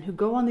prison who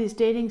go on these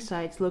dating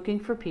sites looking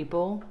for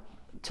people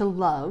to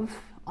love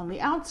on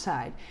the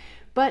outside.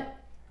 But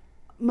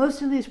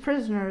most of these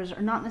prisoners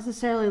are not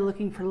necessarily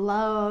looking for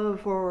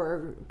love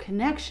or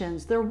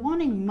connections. They're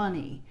wanting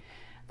money.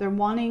 They're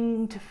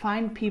wanting to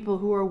find people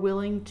who are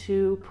willing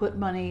to put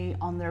money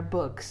on their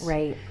books.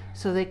 Right.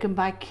 So they can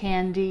buy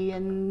candy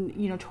and,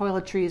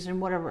 toiletries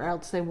and whatever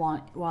else they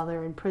want while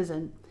they're in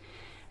prison.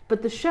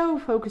 But the show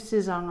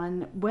focuses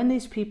on when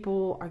these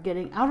people are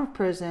getting out of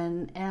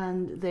prison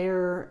and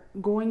they're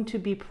going to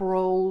be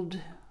paroled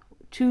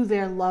to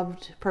their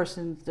loved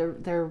persons,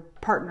 their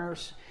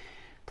partner's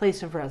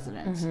place of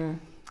residence. Mm-hmm.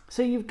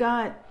 So you've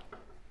got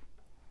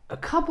a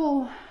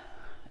couple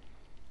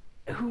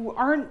who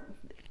aren't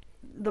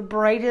the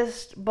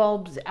brightest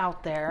bulbs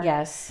out there.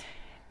 Yes.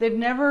 They've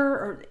never,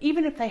 or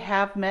even if they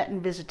have met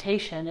in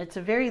visitation, it's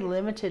a very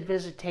limited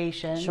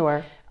visitation.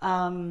 Sure.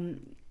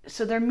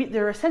 So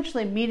they're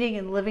essentially meeting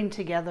and living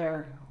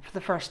together for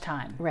the first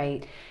time.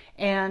 Right.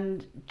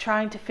 and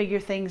trying to figure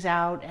things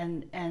out.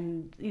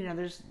 And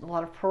there's a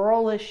lot of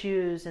parole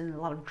issues and a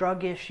lot of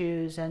drug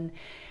issues. And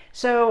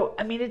so,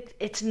 I mean,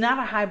 it's not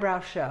a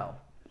highbrow show.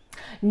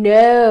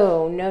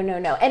 No.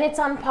 And it's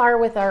on par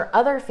with our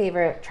other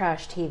favorite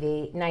trash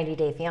TV, 90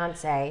 Day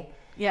Fiancé.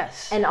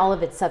 Yes. And all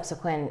of its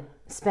subsequent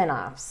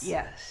spin-offs.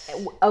 Yes.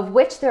 Of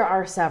which there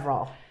are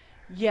several.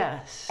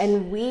 Yes.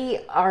 And we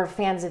are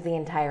fans of the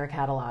entire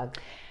catalog.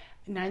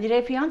 90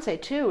 Day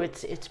Fiancé too.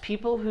 It's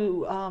people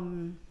who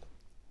I'm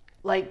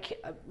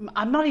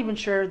not even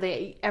sure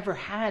they ever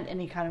had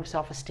any kind of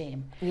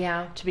self-esteem.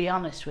 Yeah. To be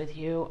honest with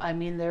you, I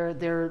mean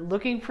they're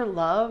looking for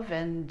love,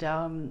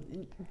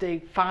 and they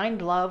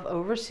find love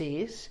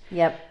overseas.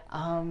 Yep.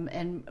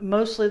 And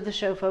mostly the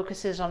show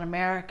focuses on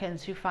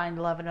Americans who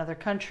find love in other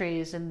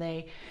countries, and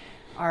they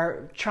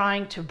are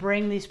trying to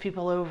bring these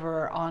people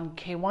over on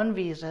K-1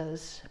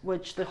 visas,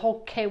 which the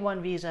whole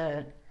K-1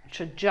 visa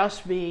should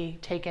just be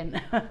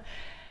taken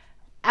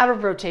out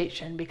of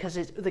rotation, because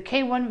the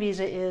K-1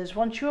 visa is,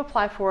 once you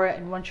apply for it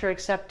and once you're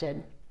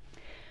accepted,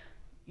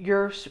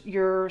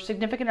 your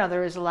significant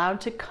other is allowed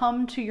to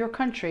come to your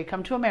country,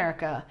 come to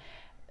America,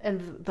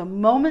 and the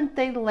moment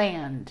they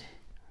land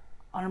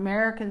on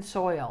American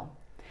soil,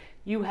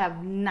 you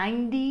have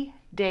 90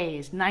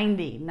 days,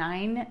 90,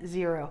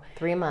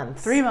 3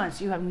 months. 3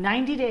 months. You have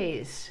 90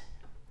 days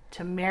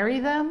to marry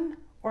them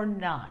or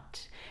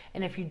not.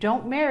 And if you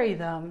don't marry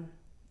them,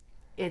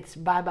 it's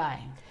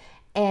bye-bye.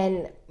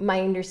 And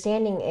my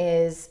understanding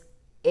is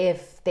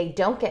if they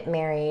don't get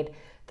married,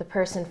 the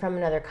person from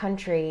another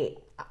country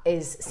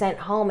is sent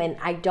home, and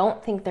I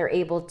don't think they're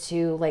able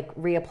to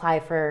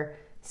reapply for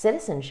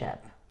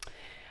citizenship.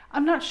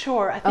 I'm not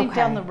sure. I think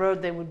Okay. down the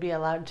road they would be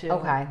allowed to.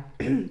 Okay.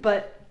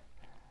 But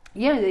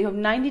yeah, you have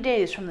 90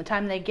 days from the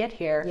time they get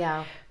here.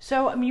 Yeah.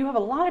 So I mean, you have a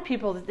lot of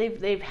people that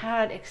they've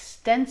had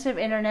extensive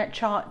internet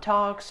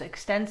talks,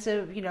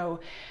 extensive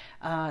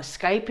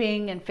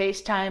Skyping and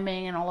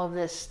FaceTiming and all of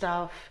this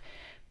stuff.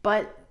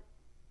 But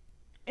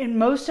in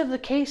most of the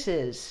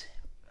cases,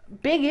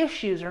 big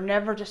issues are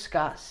never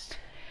discussed.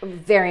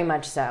 Very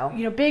much so.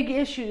 Big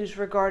issues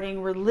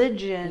regarding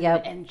religion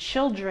Yep. and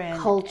children,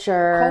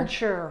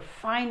 Culture,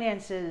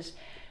 finances.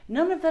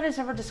 None of that is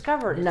ever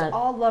discovered. It's None.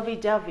 all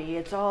lovey-dovey.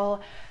 It's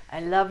all, I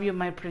love you,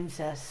 my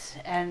princess.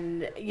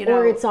 And,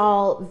 Or it's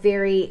all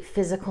very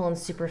physical and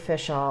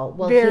superficial.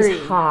 Well, very,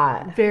 he's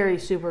hot. Very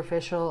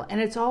superficial.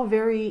 And it's all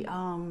very,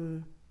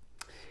 kind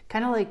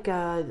of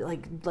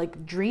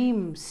like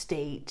dream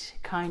state,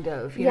 kind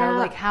of. You know,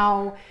 like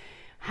how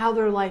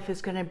their life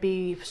is going to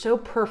be so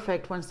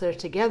perfect once they're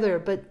together,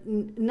 but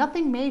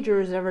nothing major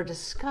is ever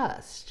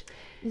discussed.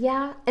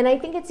 Yeah, and I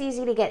think it's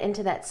easy to get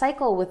into that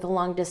cycle with a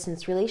long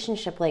distance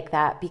relationship like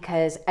that,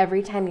 because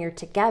every time you're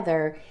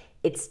together,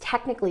 it's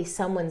technically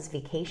someone's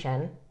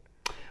vacation.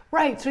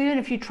 Right, so even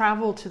if you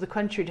travel to the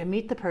country to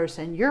meet the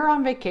person, you're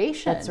on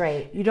vacation. That's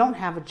right. You don't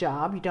have a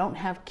job, you don't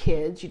have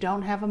kids, you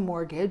don't have a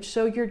mortgage,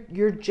 so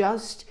you're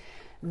just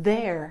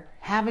there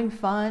having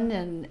fun,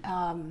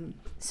 and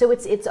so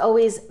it's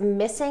always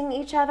missing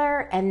each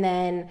other, and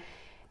then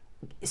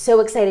so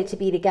excited to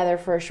be together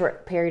for a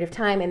short period of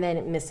time, and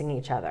then missing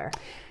each other.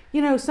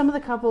 Some of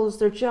the couples,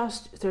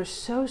 they're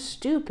so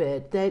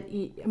stupid that,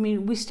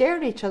 we stare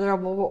at each other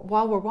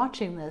while we're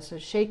watching this and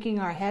shaking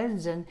our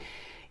heads, and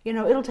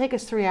it'll take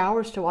us 3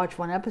 hours to watch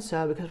one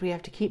episode because we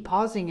have to keep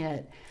pausing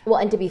it. Well,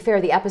 and to be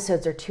fair, the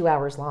episodes are 2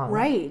 hours long.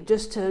 Right,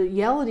 just to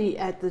yell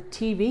at the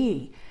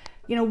TV.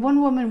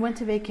 One woman went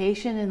to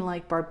vacation in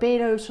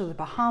Barbados or the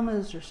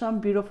Bahamas or some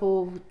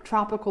beautiful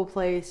tropical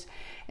place,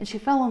 and she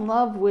fell in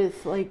love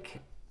with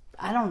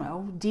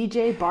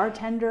DJ,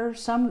 bartender,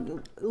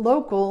 some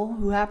local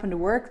who happened to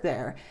work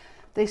there.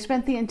 They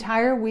spent the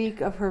entire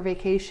week of her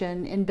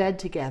vacation in bed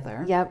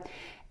together. Yep.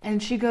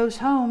 And she goes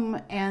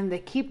home and they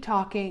keep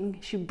talking.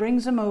 She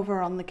brings him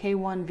over on the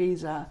K-1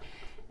 visa,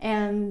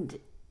 and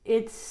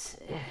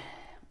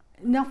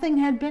nothing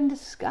had been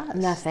discussed.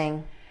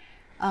 Nothing.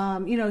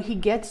 He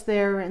gets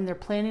there and they're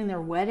planning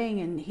their wedding,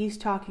 and he's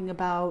talking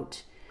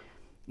about,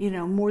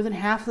 more than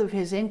half of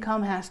his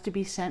income has to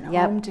be sent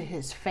home to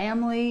his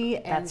family.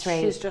 And That's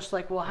right. She's just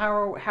like, well,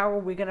 how are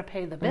we going to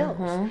pay the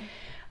bills?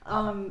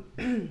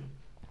 Mm-hmm.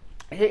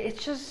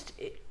 It's just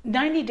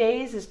 90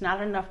 days is not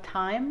enough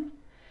time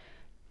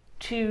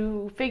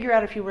to figure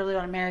out if you really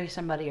want to marry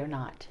somebody or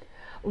not.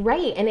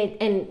 Right,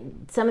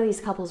 and some of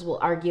these couples will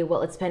argue,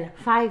 well, it's been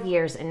 5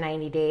 years and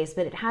 90 days,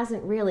 but it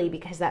hasn't really,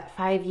 because that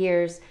 5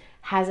 years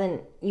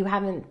you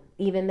haven't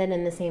even been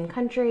in the same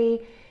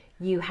country,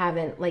 you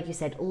haven't, like you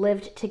said,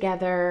 lived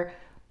together,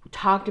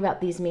 talked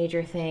about these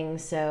major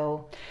things.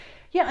 So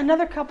yeah,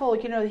 another couple,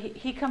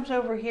 he comes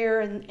over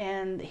here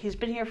and he's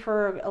been here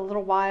for a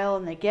little while,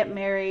 and they get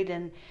married,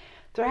 and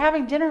they're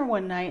having dinner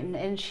one night,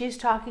 and she's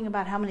talking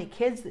about how many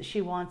kids that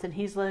she wants, and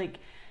he's like,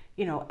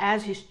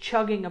 as he's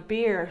chugging a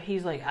beer,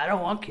 he's like, I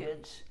don't want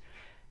kids.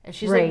 And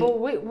she's right. like, well,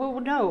 wait, well,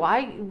 no,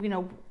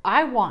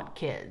 I want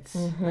kids.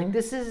 Mm-hmm.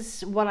 This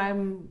is what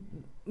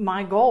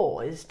my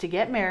goal is, to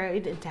get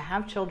married and to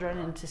have children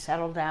and to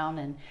settle down.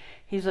 And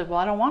he's like, well,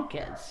 I don't want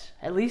kids,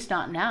 at least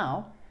not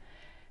now.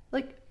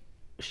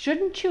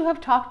 shouldn't you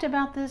have talked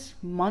about this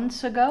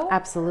months ago?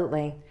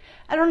 Absolutely.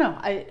 I don't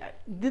know.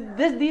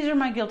 These are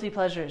my guilty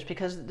pleasures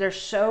because they're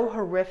so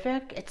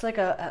horrific. It's like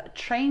a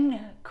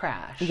train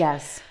crash.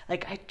 Yes.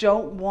 Like, I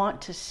don't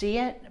want to see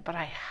it, but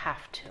I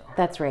have to.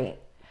 That's right.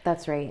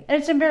 That's right. And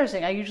it's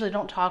embarrassing. I usually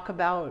don't talk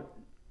about...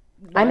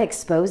 I'm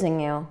exposing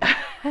you.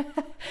 And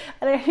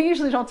I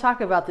usually don't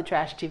talk about the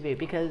trash TV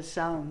because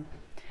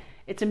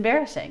it's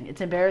embarrassing.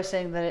 It's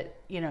embarrassing that,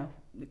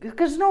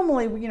 because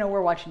normally,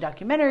 we're watching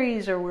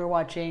documentaries or we're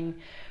watching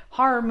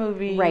horror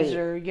movies, right,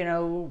 or,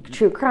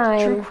 true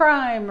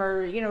crime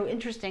or,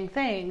 interesting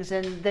things.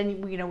 And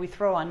then, we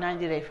throw on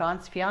 90 Day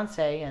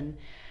Fiancé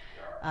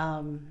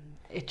and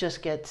it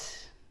just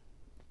gets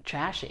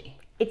trashy.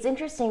 It's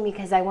interesting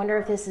because I wonder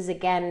if this is,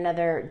 again,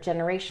 another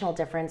generational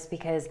difference,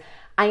 because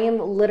I am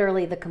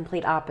literally the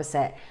complete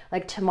opposite.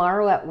 Like,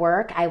 tomorrow at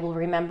work, I will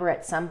remember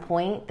at some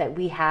point that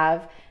we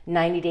have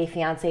 90 Day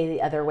Fiancé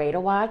The Other Way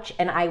to watch,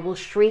 and I will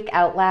shriek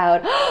out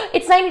loud, oh,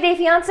 it's 90 Day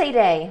Fiancé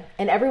Day!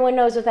 And everyone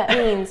knows what that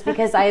means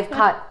because I have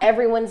caught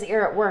everyone's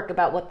ear at work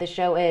about what the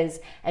show is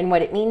and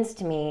what it means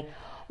to me,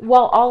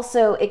 while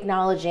also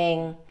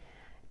acknowledging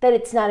that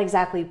it's not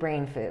exactly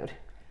brain food.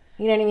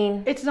 You know what I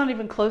mean? It's not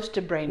even close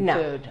to brain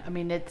food. I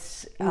mean,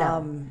 it's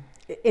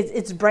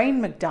brain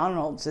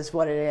McDonald's is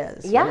what it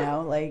is.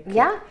 Yeah.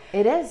 Yeah,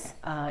 it is.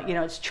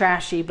 It's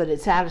trashy, but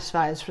it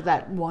satisfies for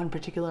that one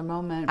particular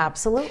moment.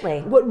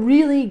 Absolutely. What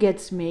really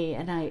gets me,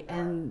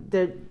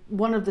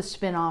 one of the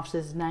spin-offs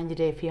is 90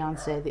 Day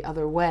Fiancé The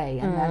Other Way,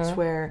 and that's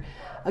where,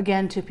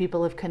 again, two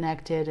people have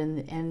connected,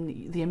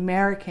 and the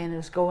American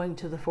is going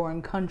to the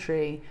foreign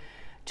country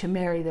to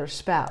marry their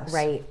spouse.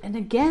 Right. And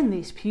again,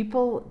 these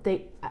people,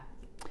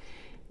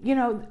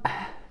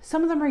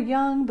 some of them are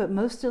young, but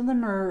most of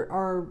them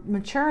are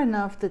mature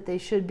enough that they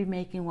should be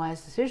making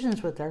wise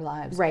decisions with their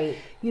lives. Right.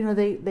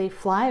 They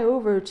fly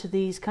over to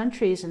these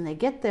countries and they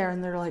get there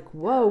and they're like,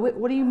 whoa,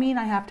 what do you mean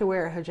I have to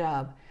wear a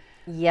hijab?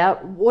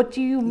 Yep. What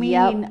do you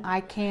mean I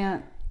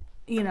can't,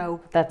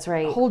 That's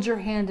right. hold your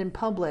hand in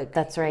public?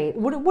 That's right.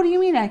 What do you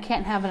mean I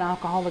can't have an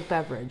alcoholic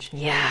beverage?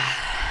 Yeah.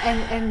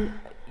 And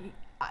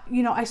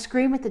I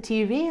scream at the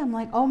TV. I'm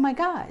like, oh my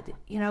God,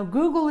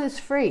 Google is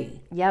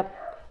free. Yep.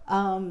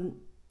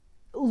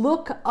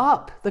 Look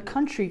up the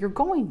country you're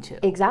going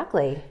to.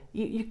 Exactly.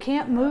 You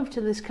can't move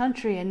to this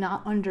country and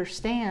not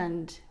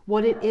understand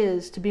what it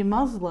is to be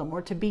Muslim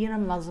or to be in a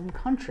Muslim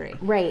country.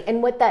 Right.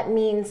 And what that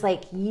means,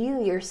 like,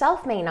 you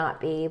yourself may not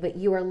be, but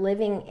you are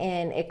living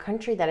in a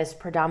country that is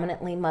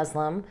predominantly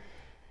Muslim,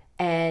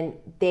 and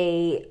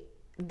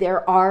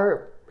there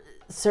are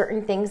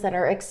certain things that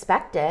are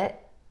expected.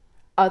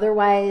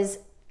 Otherwise,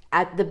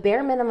 at the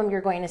bare minimum,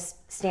 you're going to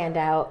stand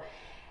out.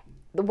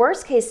 The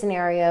worst case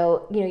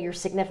scenario, your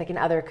significant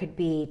other could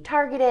be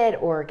targeted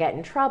or get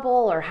in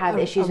trouble or have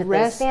issues with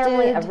his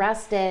family,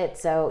 arrested.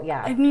 So,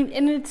 yeah. I mean,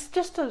 and it's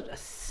just a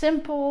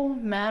simple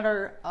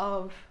matter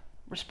of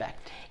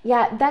respect.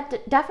 Yeah,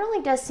 that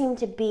definitely does seem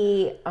to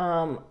be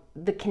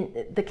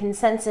the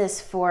consensus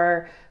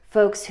for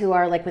folks who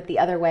are, like with The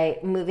Other Way,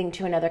 moving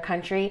to another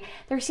country.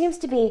 There seems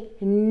to be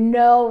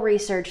no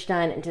research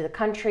done into the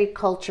country,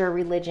 culture,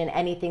 religion,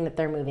 anything that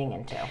they're moving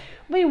into. I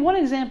mean, one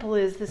example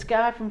is this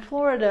guy from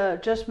Florida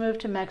just moved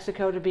to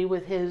Mexico to be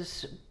with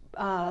his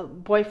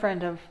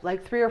boyfriend of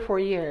like 3 or 4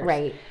 years.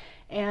 Right.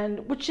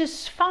 And which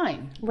is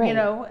fine. Right.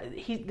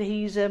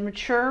 He's a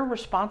mature,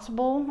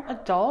 responsible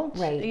adult.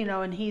 Right.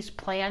 And he's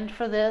planned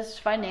for this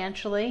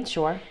financially.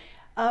 Sure.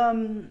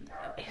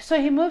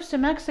 So he moves to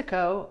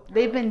Mexico.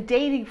 They've been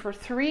dating for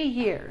 3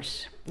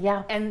 years.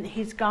 Yeah. And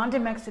he's gone to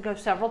Mexico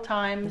several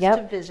times Yep.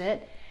 to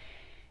visit.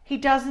 He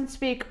doesn't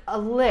speak a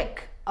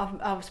lick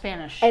of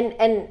Spanish.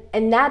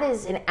 And that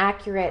is an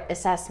accurate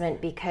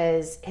assessment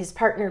because his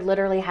partner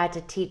literally had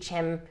to teach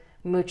him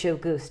mucho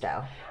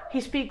gusto. He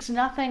speaks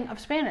nothing of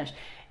Spanish.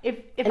 His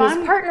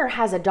partner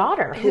has a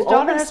daughter who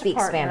only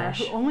speaks Spanish.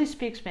 Who only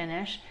speaks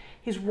Spanish.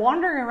 He's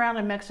wandering around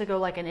in Mexico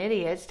like an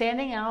idiot,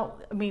 standing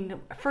out. I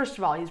mean, first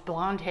of all, he's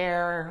blonde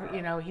hair.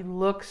 He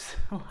looks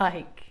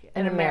like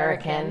an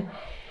American.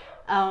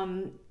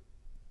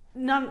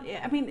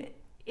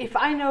 If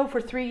I know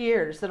for 3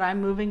 years that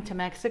I'm moving to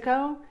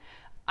Mexico,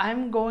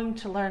 I'm going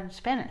to learn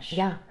Spanish.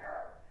 Yeah.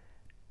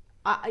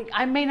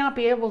 I may not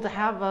be able to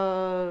have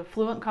a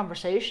fluent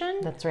conversation.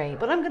 That's right.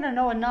 But I'm going to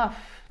know enough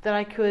that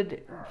I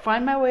could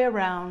find my way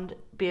around,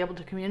 be able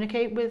to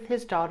communicate with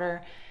his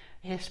daughter,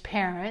 his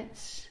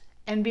parents,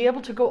 and be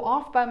able to go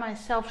off by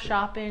myself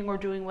shopping or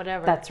doing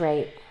whatever. That's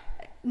right.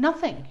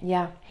 Nothing.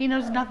 Yeah. He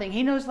knows nothing.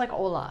 He knows like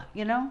hola,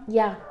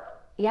 Yeah.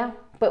 Yeah.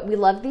 But we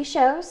love these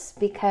shows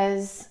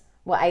because,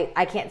 well,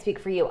 I can't speak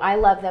for you. I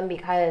love them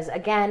because,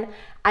 again,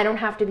 I don't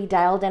have to be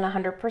dialed in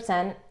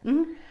 100%.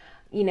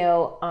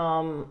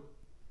 Mm-hmm.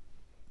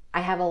 I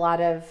have a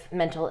lot of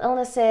mental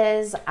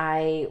illnesses.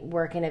 I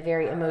work in a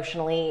very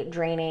emotionally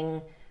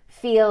draining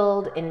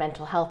field in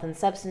mental health and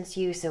substance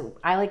use. So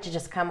I like to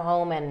just come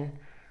home and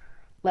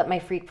let my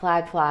freak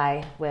flag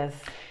fly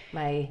with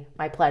my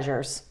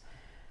pleasures.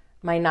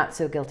 My not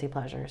so guilty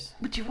pleasures.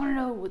 But do you want to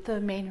know what the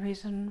main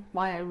reason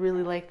why I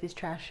really like these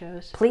trash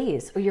shows?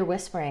 Please. Oh, you're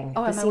whispering.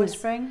 Oh, am I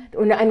whispering?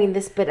 No, I mean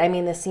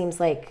this seems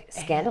like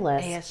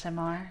scandalous.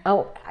 ASMR.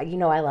 Oh, I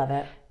love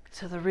it.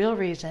 So the real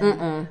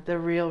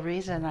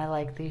reason I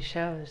like these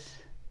shows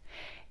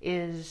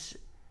is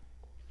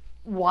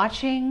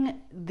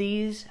watching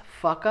these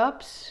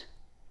fuck-ups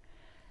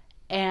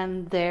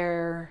and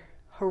their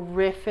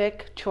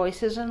horrific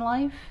choices in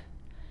life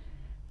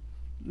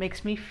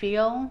makes me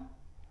feel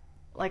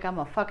like I'm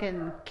a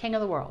fucking king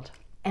of the world.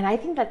 And I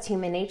think that's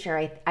human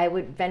nature. I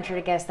would venture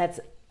to guess that's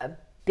a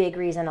big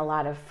reason a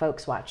lot of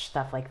folks watch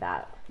stuff like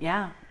that.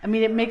 Yeah. I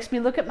mean, it makes me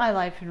look at my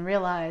life and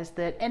realize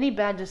that any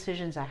bad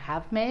decisions I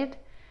have made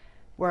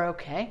were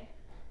okay.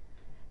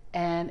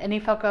 And any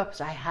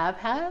fuck-ups I have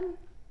had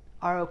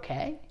are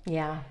okay.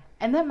 Yeah.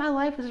 And that my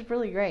life is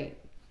really great.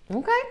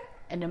 Okay.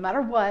 And no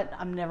matter what,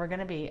 I'm never going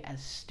to be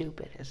as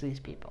stupid as these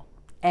people.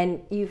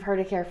 And you've heard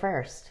it here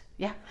first.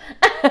 Yeah.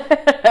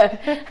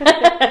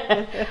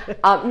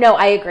 No,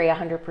 I agree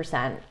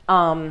 100%.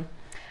 I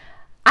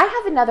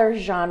have another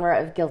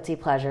genre of guilty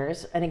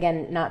pleasures, and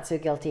again, not so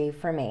guilty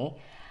for me.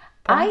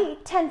 Porn?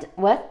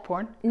 What?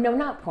 Porn? No,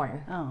 not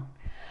porn. Oh.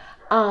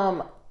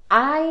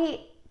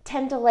 I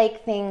tend to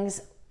like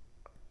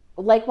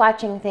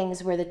watching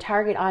things where the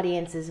target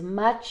audience is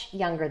much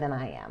younger than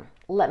I am.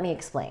 Let me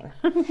explain.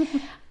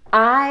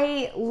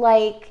 I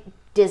like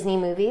Disney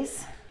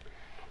movies,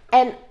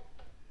 and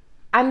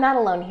I'm not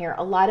alone here.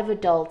 A lot of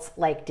adults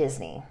like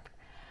Disney.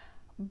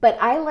 But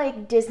I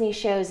like Disney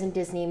shows and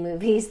Disney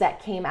movies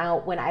that came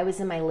out when I was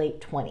in my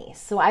late 20s.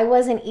 So I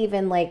wasn't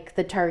even like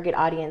the target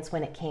audience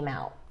when it came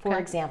out. For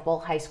example,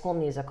 High School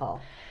Musical.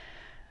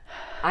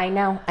 I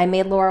know. I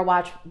made Laura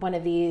watch one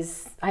of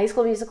these, High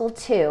School Musical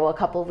 2, a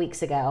couple of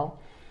weeks ago.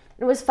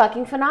 It was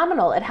fucking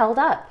phenomenal. It held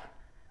up.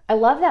 I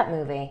love that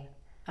movie.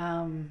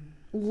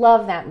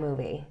 Love that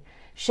movie.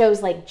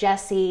 Shows like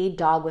Jessie,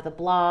 Dog with a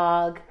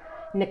Blog,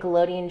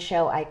 Nickelodeon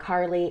show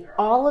iCarly.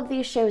 All of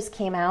these shows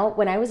came out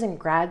when I was in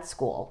grad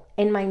school,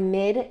 in my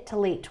mid to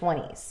late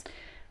 20s.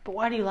 But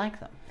why do you like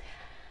them?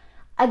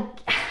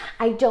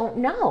 I don't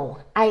know.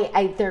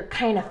 They're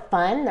kind of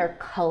fun. They're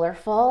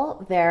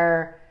colorful.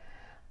 They're,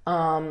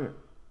 again,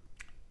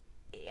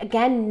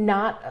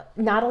 not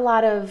a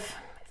lot of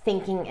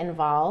thinking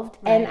involved.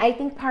 Right. And I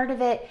think part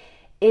of it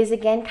is,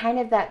 again, kind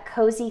of that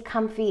cozy,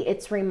 comfy.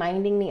 It's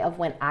reminding me of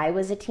when I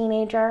was a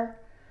teenager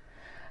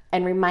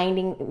and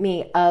reminding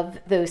me of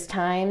those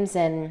times.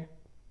 And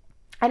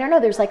I don't know,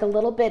 there's like a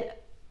little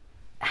bit,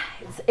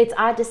 it's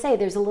odd to say,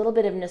 there's a little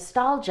bit of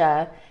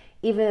nostalgia.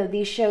 Even though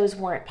these shows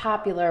weren't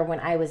popular when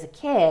I was a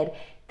kid,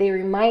 they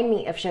remind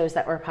me of shows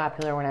that were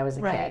popular when I was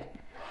a kid.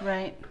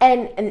 Right.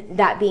 And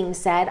that being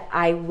said,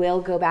 I will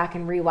go back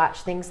and rewatch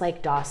things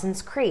like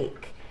Dawson's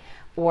Creek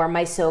or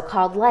My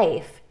So-Called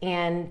Life,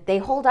 and they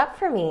hold up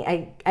for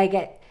me. I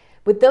get,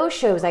 with those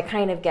shows, I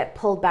kind of get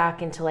pulled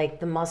back into like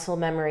the muscle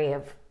memory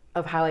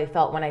of how I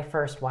felt when I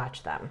first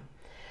watched them.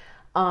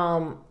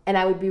 And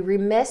I would be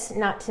remiss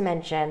not to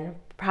mention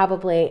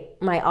probably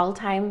my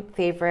all-time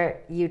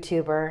favorite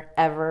YouTuber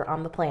ever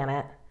on the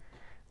planet,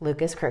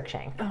 Lucas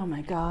Cruikshank. Oh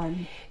my God.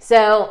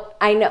 So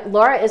I know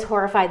Laura is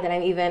horrified that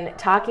I'm even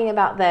talking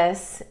about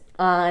this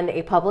on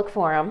a public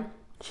forum.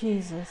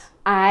 Jesus.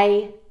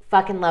 I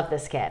fucking love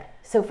this kid.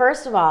 So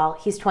first of all,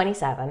 he's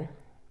 27.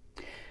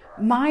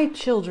 My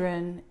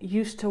children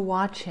used to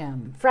watch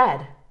him.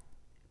 Fred,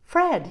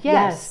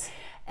 yes.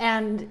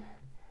 And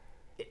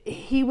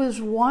he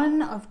was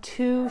one of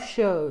 2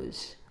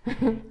 shows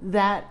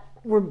that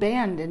were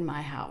banned in my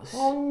house.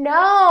 Oh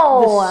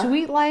no! The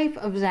Sweet Life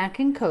of Zach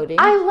and Cody.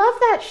 I love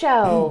that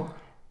show.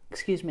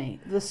 Excuse me.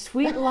 The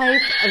Sweet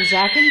Life of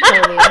Zach and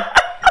Cody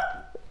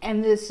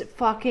and this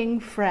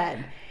fucking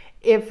Fred.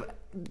 If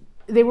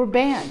they were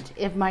banned,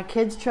 if my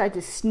kids tried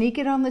to sneak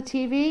it on the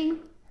TV,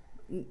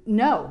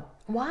 no.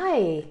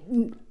 Why?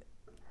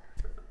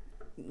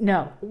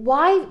 No.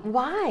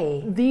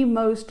 Why? The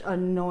most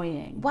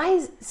annoying. Why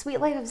is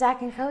Sweet Life of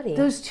Zach and Cody?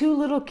 Those 2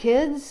 little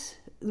kids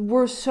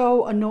were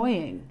so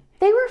annoying.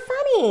 They were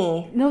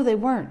funny. No, they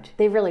weren't.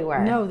 They really were.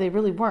 No, they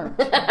really weren't.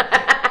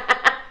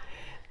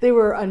 They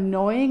were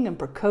annoying and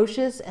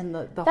precocious, and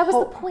that was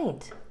the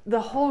point. The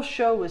whole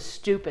show was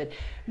stupid.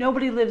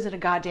 Nobody lives in a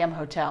goddamn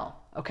hotel,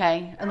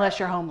 okay? Unless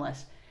you're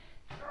homeless.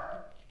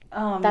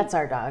 That's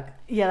our dog.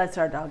 Yeah, that's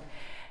our dog.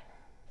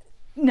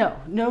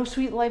 No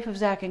Sweet Life of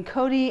Zach and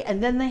Cody.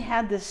 And then they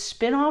had this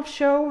spin-off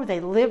show where they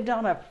lived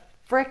on a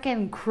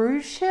frickin'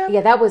 cruise ship.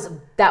 Yeah, that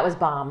was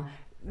bomb.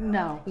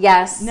 No.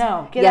 Yes.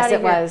 No. Get out of here. Yes,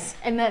 it was.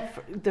 And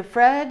that the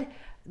Fred,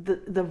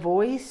 the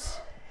voice,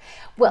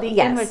 the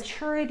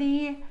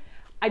immaturity.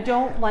 I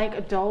don't like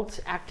adults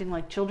acting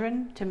like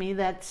children. To me,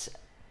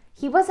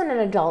 he wasn't an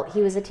adult.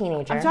 He was a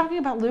teenager. I'm talking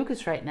about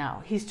Lucas right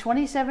now. He's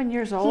 27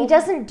 years old. He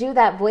doesn't do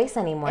that voice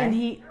anymore.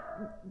 And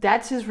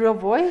that's his real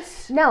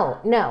voice?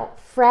 No.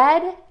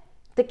 Fred,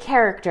 the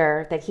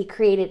character that he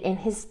created in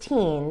his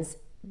teens,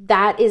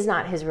 that is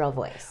not his real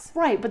voice.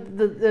 Right, but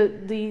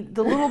the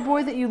little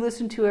boy that you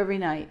listen to every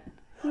night.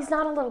 He's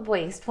not a little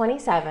boy. He's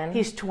 27.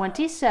 He's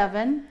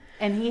 27.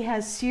 and he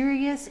has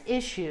serious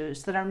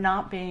issues that are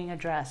not being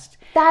addressed.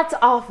 That's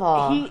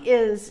awful.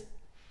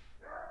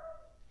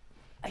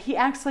 He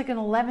acts like an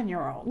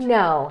 11-year-old.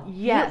 No.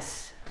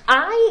 Yes.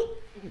 I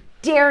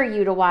dare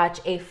you to watch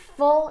a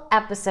full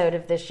episode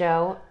of his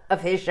show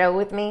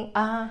with me.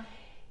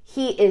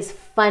 He is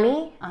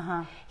funny.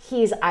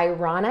 He's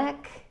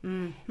ironic.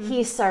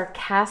 He's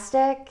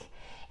sarcastic.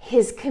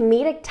 His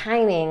comedic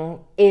timing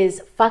is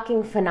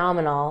fucking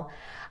phenomenal.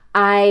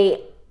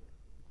 I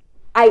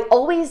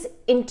always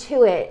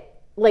intuit,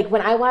 like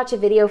when I watch a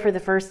video for the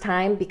first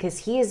time, because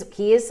he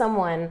is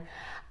someone,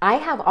 I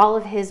have all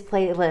of his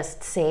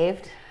playlists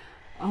saved.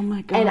 Oh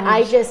my God.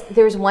 And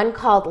there's one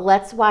called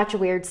Let's Watch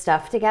Weird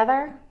Stuff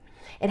Together.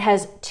 It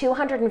has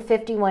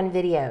 251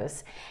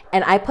 videos.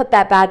 And I put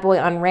that bad boy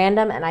on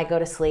random and I go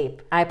to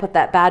sleep. I put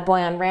that bad boy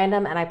on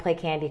random and I play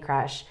Candy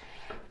Crush.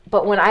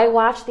 But when I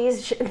watched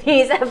these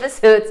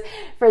episodes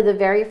for the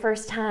very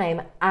first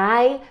time,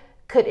 I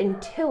could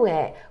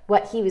intuit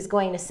what he was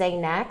going to say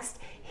next.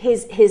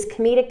 His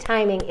comedic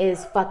timing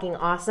is fucking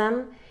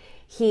awesome.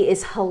 He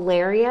is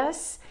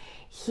hilarious.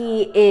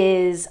 He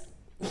is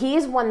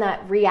one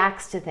that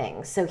reacts to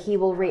things. So he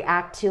will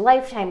react to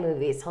Lifetime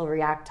movies. He'll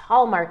react to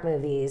Hallmark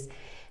movies.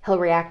 He'll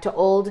react to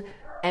old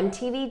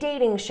MTV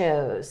dating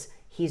shows.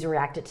 He's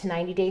reacted to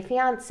 90 Day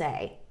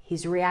Fiancé.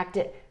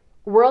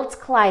 Worlds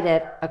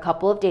collided a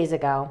couple of days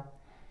ago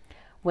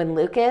when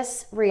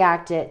Lucas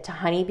reacted to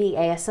Honeybee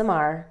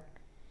ASMR.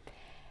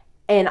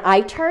 And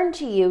I turned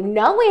to you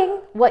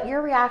knowing what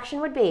your reaction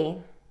would be.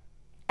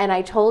 And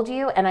I told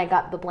you, and I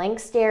got the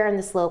blank stare and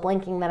the slow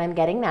blinking that I'm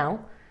getting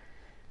now.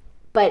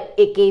 But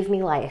it gave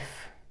me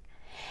life.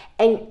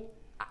 And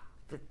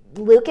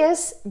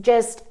Lucas,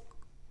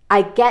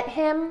 I get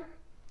him.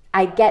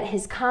 I get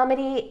his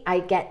comedy. I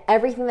get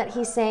everything that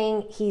he's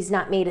saying. He's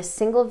not made a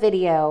single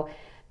video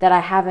that I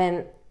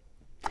haven't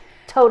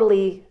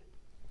totally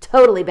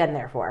been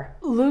there for.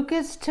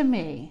 Lucas, to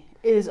me,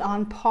 is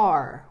on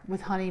par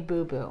with Honey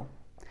Boo Boo.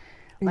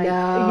 No.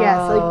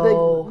 Yes,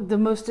 like the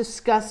most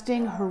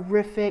disgusting,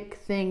 horrific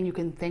thing you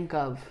can think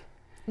of.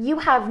 You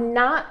have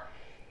not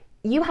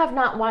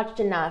watched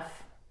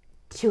enough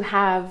to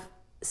have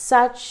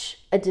such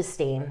a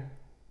disdain.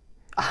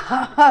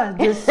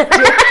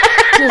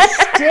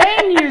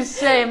 Disdain, you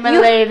say, my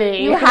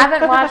lady. You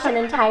haven't watched an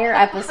entire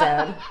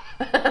episode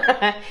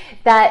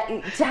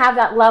to have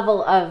that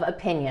level of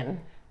opinion.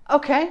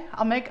 Okay,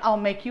 I'll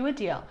make you a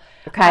deal.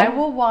 Okay. I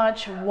will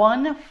watch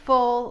one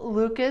full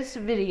Lucas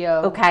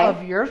video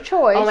of your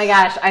choice. Oh my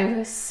gosh,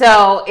 I'm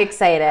so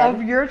excited.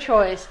 Of your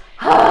choice.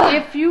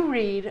 If you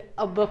read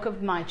a book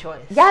of my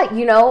choice. Yeah,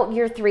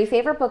 your 3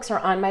 favorite books are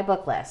on my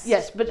book list.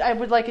 Yes, but I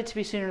would like it to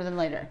be sooner than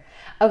later.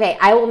 Okay,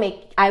 I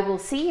will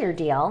see your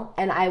deal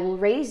and I will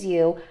raise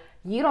you.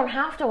 You don't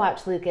have to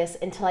watch Lucas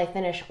until I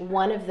finish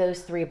one of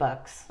those 3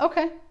 books.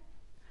 Okay.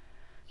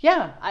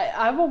 Yeah,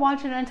 I will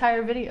watch an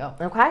entire video.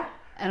 Okay.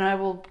 And I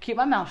will keep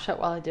my mouth shut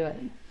while I do it.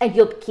 And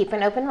you'll keep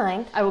an open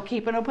mind. I will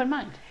keep an open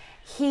mind.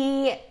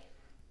 He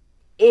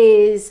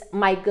is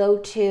my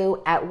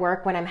go-to at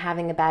work when I'm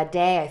having a bad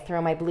day. I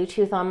throw my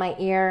Bluetooth on my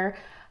ear.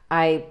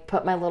 I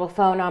put my little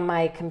phone on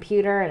my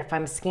computer. And if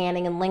I'm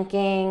scanning and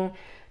linking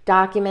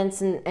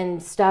documents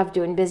and stuff,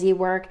 doing busy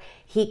work,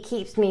 he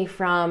keeps me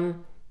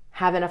from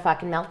having a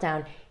fucking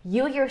meltdown.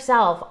 You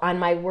yourself, on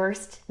my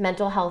worst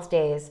mental health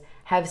days,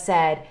 have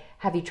said,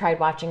 have you tried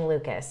watching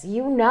Lucas?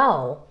 You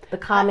know the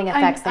calming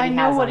effects that he has on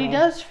me. I know what he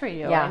does for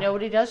you. Yeah. I know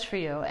what he does for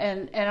you,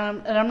 and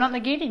I'm not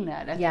negating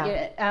that.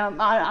 Yeah.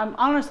 I'm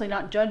honestly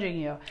not judging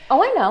you.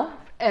 Oh, I know.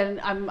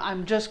 And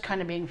I'm just kind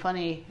of being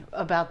funny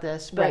about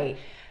this, but right.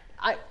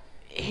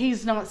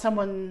 He's not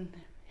someone.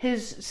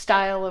 His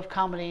style of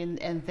comedy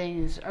and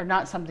things are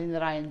not something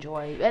that I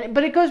enjoy.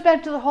 But it goes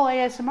back to the whole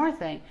ASMR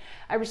thing.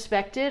 I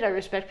respect it. I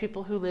respect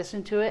people who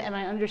listen to it, and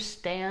I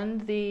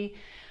understand the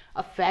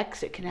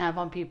effects it can have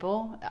on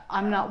people.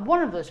 I'm not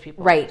one of those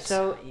people. Right.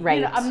 So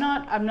right. I'm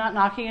not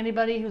knocking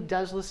anybody who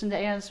does listen to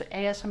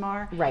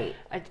ASMR. Right.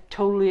 I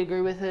totally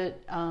agree with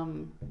it.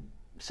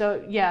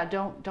 So yeah,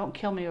 don't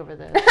kill me over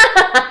this.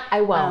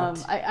 I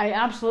won't. I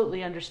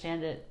absolutely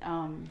understand it.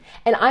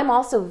 And I'm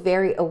also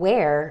very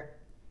aware,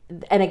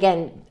 and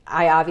again,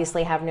 I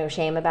obviously have no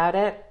shame about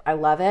it. I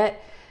love it.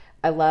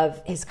 I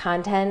love his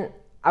content.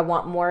 I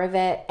want more of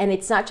it. And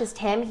it's not just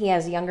him. He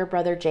has a younger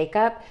brother,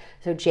 Jacob.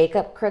 So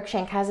Jacob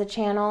Cruikshank has a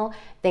channel.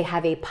 They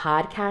have a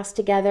podcast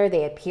together.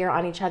 They appear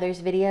on each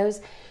other's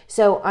videos.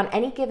 So on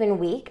any given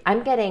week,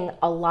 I'm getting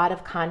a lot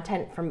of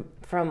content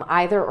from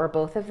either or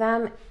both of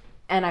them.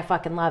 And I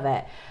fucking love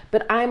it.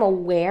 But I'm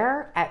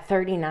aware at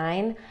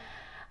 39,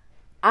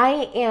 I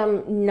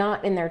am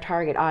not in their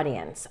target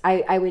audience.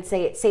 I would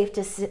say it's safe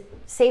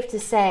to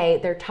say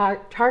their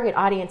target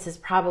audience is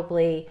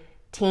probably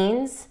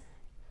teens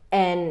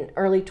and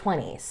early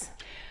 20s.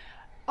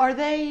 Are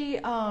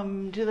they,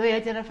 do they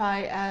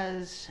identify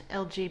as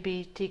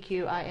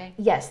LGBTQIA?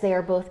 Yes, they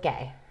are both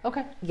gay.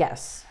 Okay.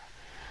 Yes.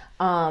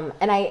 And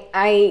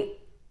I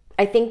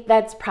think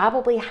that's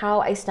probably how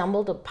I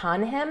stumbled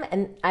upon him.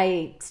 And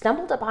I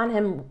stumbled upon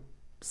him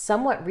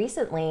somewhat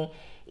recently,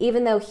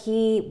 even though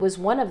he was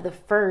one of the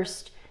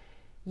first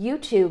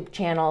YouTube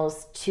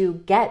channels to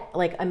get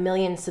like 1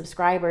 million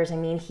subscribers, I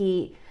mean,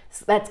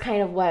 that's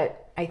kind of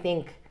what I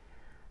think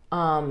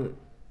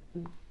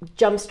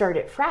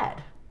jump-started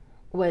Fred,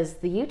 was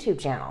the YouTube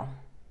channel.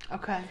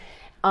 Okay.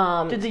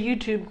 Did the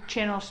YouTube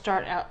channel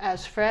start out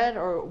as Fred,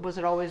 or was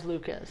it always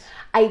Lucas?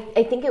 I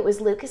think it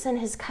was Lucas and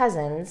his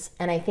cousins,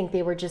 and I think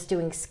they were just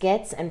doing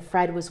skits, and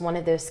Fred was one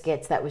of those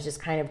skits that was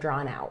just kind of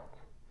drawn out.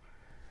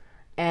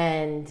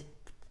 And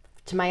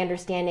to my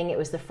understanding, it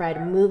was the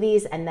Fred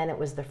movies, and then it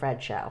was the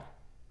Fred show.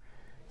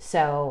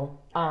 So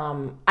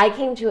I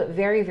came to it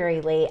very,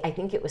 very late. I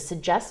think it was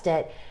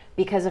suggested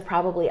because of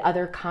probably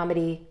other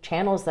comedy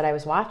channels that I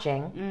was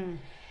watching.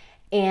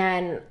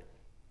 And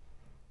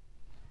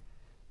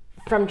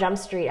from Jump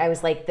Street, I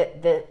was like,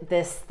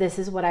 this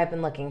is what I've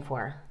been looking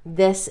for.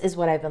 This is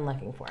what I've been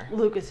looking for.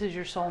 Lucas is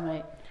your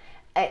soulmate.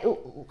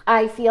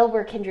 I feel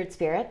we're kindred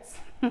spirits.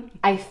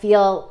 I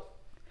feel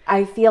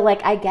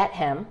like I get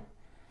him.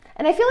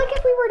 And I feel like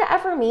if we were to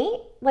ever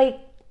meet, like,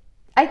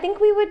 I think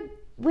we would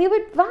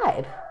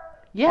vibe.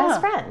 Yeah. As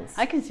friends.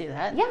 I can see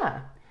that.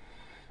 Yeah.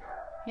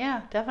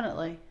 Yeah,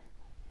 definitely.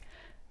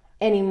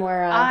 Any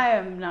more? I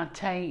am not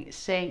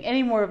saying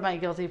any more of my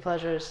guilty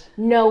pleasures.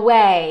 No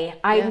way.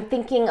 I'm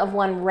thinking of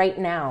one right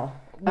now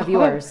of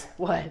yours.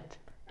 What?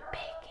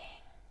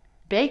 Baking.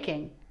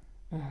 Baking?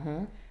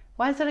 Mm-hmm.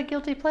 Why is that a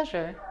guilty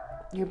pleasure?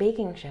 Your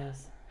baking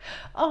shows.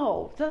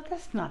 Oh,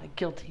 that's not a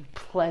guilty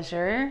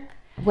pleasure.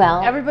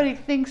 Well, everybody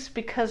thinks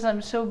because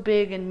I'm so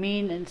big and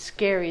mean and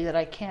scary that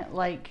I can't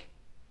like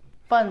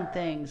fun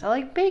things. I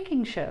like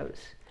baking shows.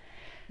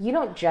 You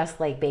don't just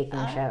like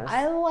baking shows.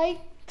 I like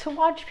to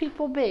watch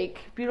people bake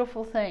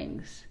beautiful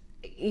things.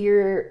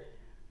 Do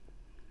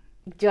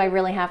I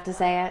really have to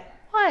say it?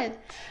 What?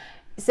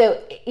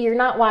 So you're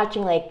not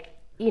watching like,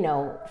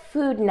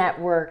 Food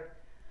Network,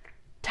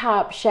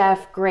 Top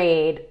Chef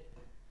grade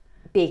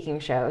baking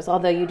shows,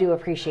 although you do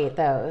appreciate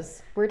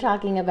those. We're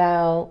talking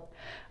about...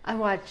 I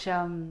watch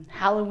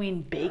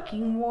Halloween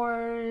Baking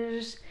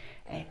Wars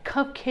and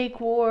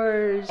Cupcake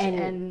Wars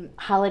and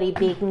Holiday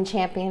Baking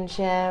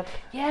Championship.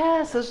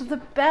 Yes, those are the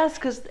best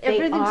because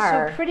everything's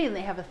so pretty and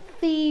they have a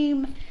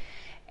theme.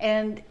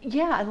 And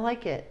yeah, I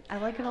like it. I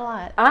like it a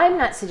lot. I'm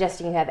not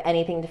suggesting you have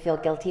anything to feel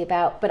guilty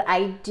about, but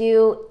I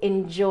do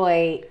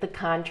enjoy the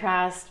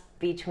contrast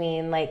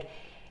between like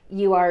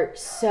you are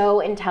so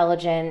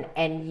intelligent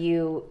and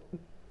you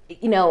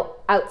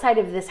outside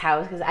of this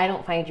house, because I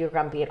don't find you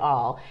grumpy at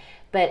all.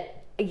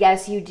 But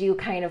yes, you do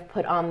kind of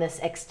put on this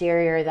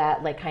exterior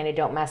that like kind of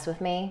don't mess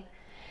with me.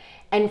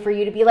 And for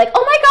you to be like,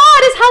 oh my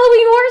God, is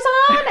Halloween Wars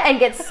on? And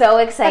get so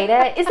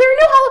excited. Is there a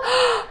new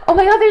oh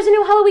my God, there's a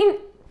new Halloween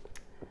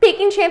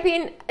Baking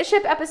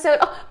Championship episode.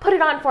 Oh, put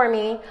it on for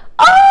me.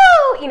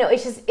 Oh,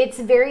 it's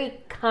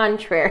very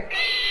contrary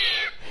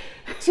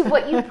to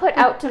what you put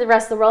out to the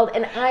rest of the world.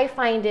 And I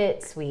find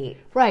it sweet.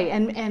 Right.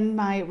 And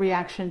my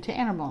reaction to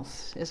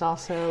animals is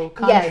also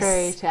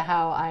contrary to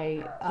how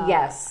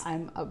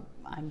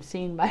I'm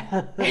seen by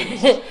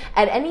others.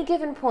 At any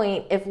given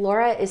point, if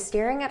Laura is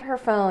staring at her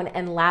phone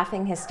and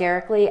laughing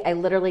hysterically, I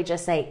literally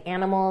just say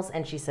animals,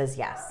 and she says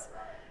yes.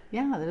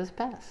 Yeah, that is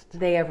best.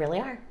 They really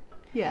are.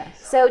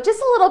 Yes. So just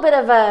a little bit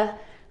of a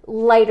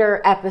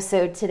lighter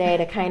episode today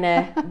to kind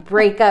of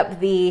break up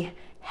the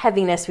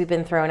heaviness we've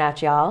been throwing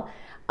at y'all.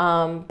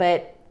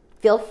 But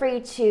feel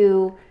free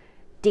to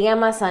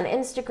DM us on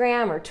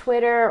Instagram or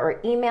Twitter or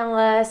email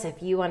us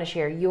if you want to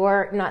share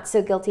your not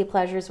so guilty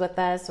pleasures with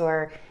us,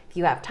 or if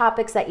you have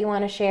topics that you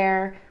want to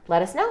share,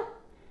 let us know.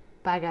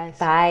 Bye, guys.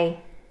 Bye.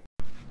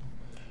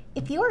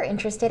 If you are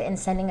interested in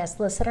sending us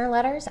listener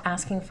letters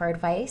asking for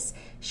advice,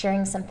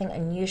 sharing something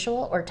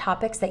unusual, or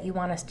topics that you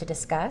want us to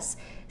discuss,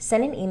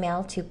 send an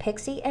email to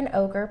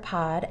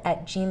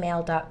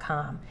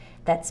pixieandogprepod@gmail.com.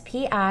 That's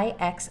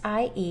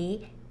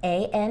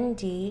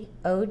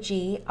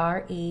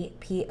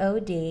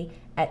PIXIEANDOGREPOD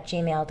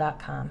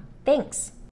 @gmail.com. Thanks.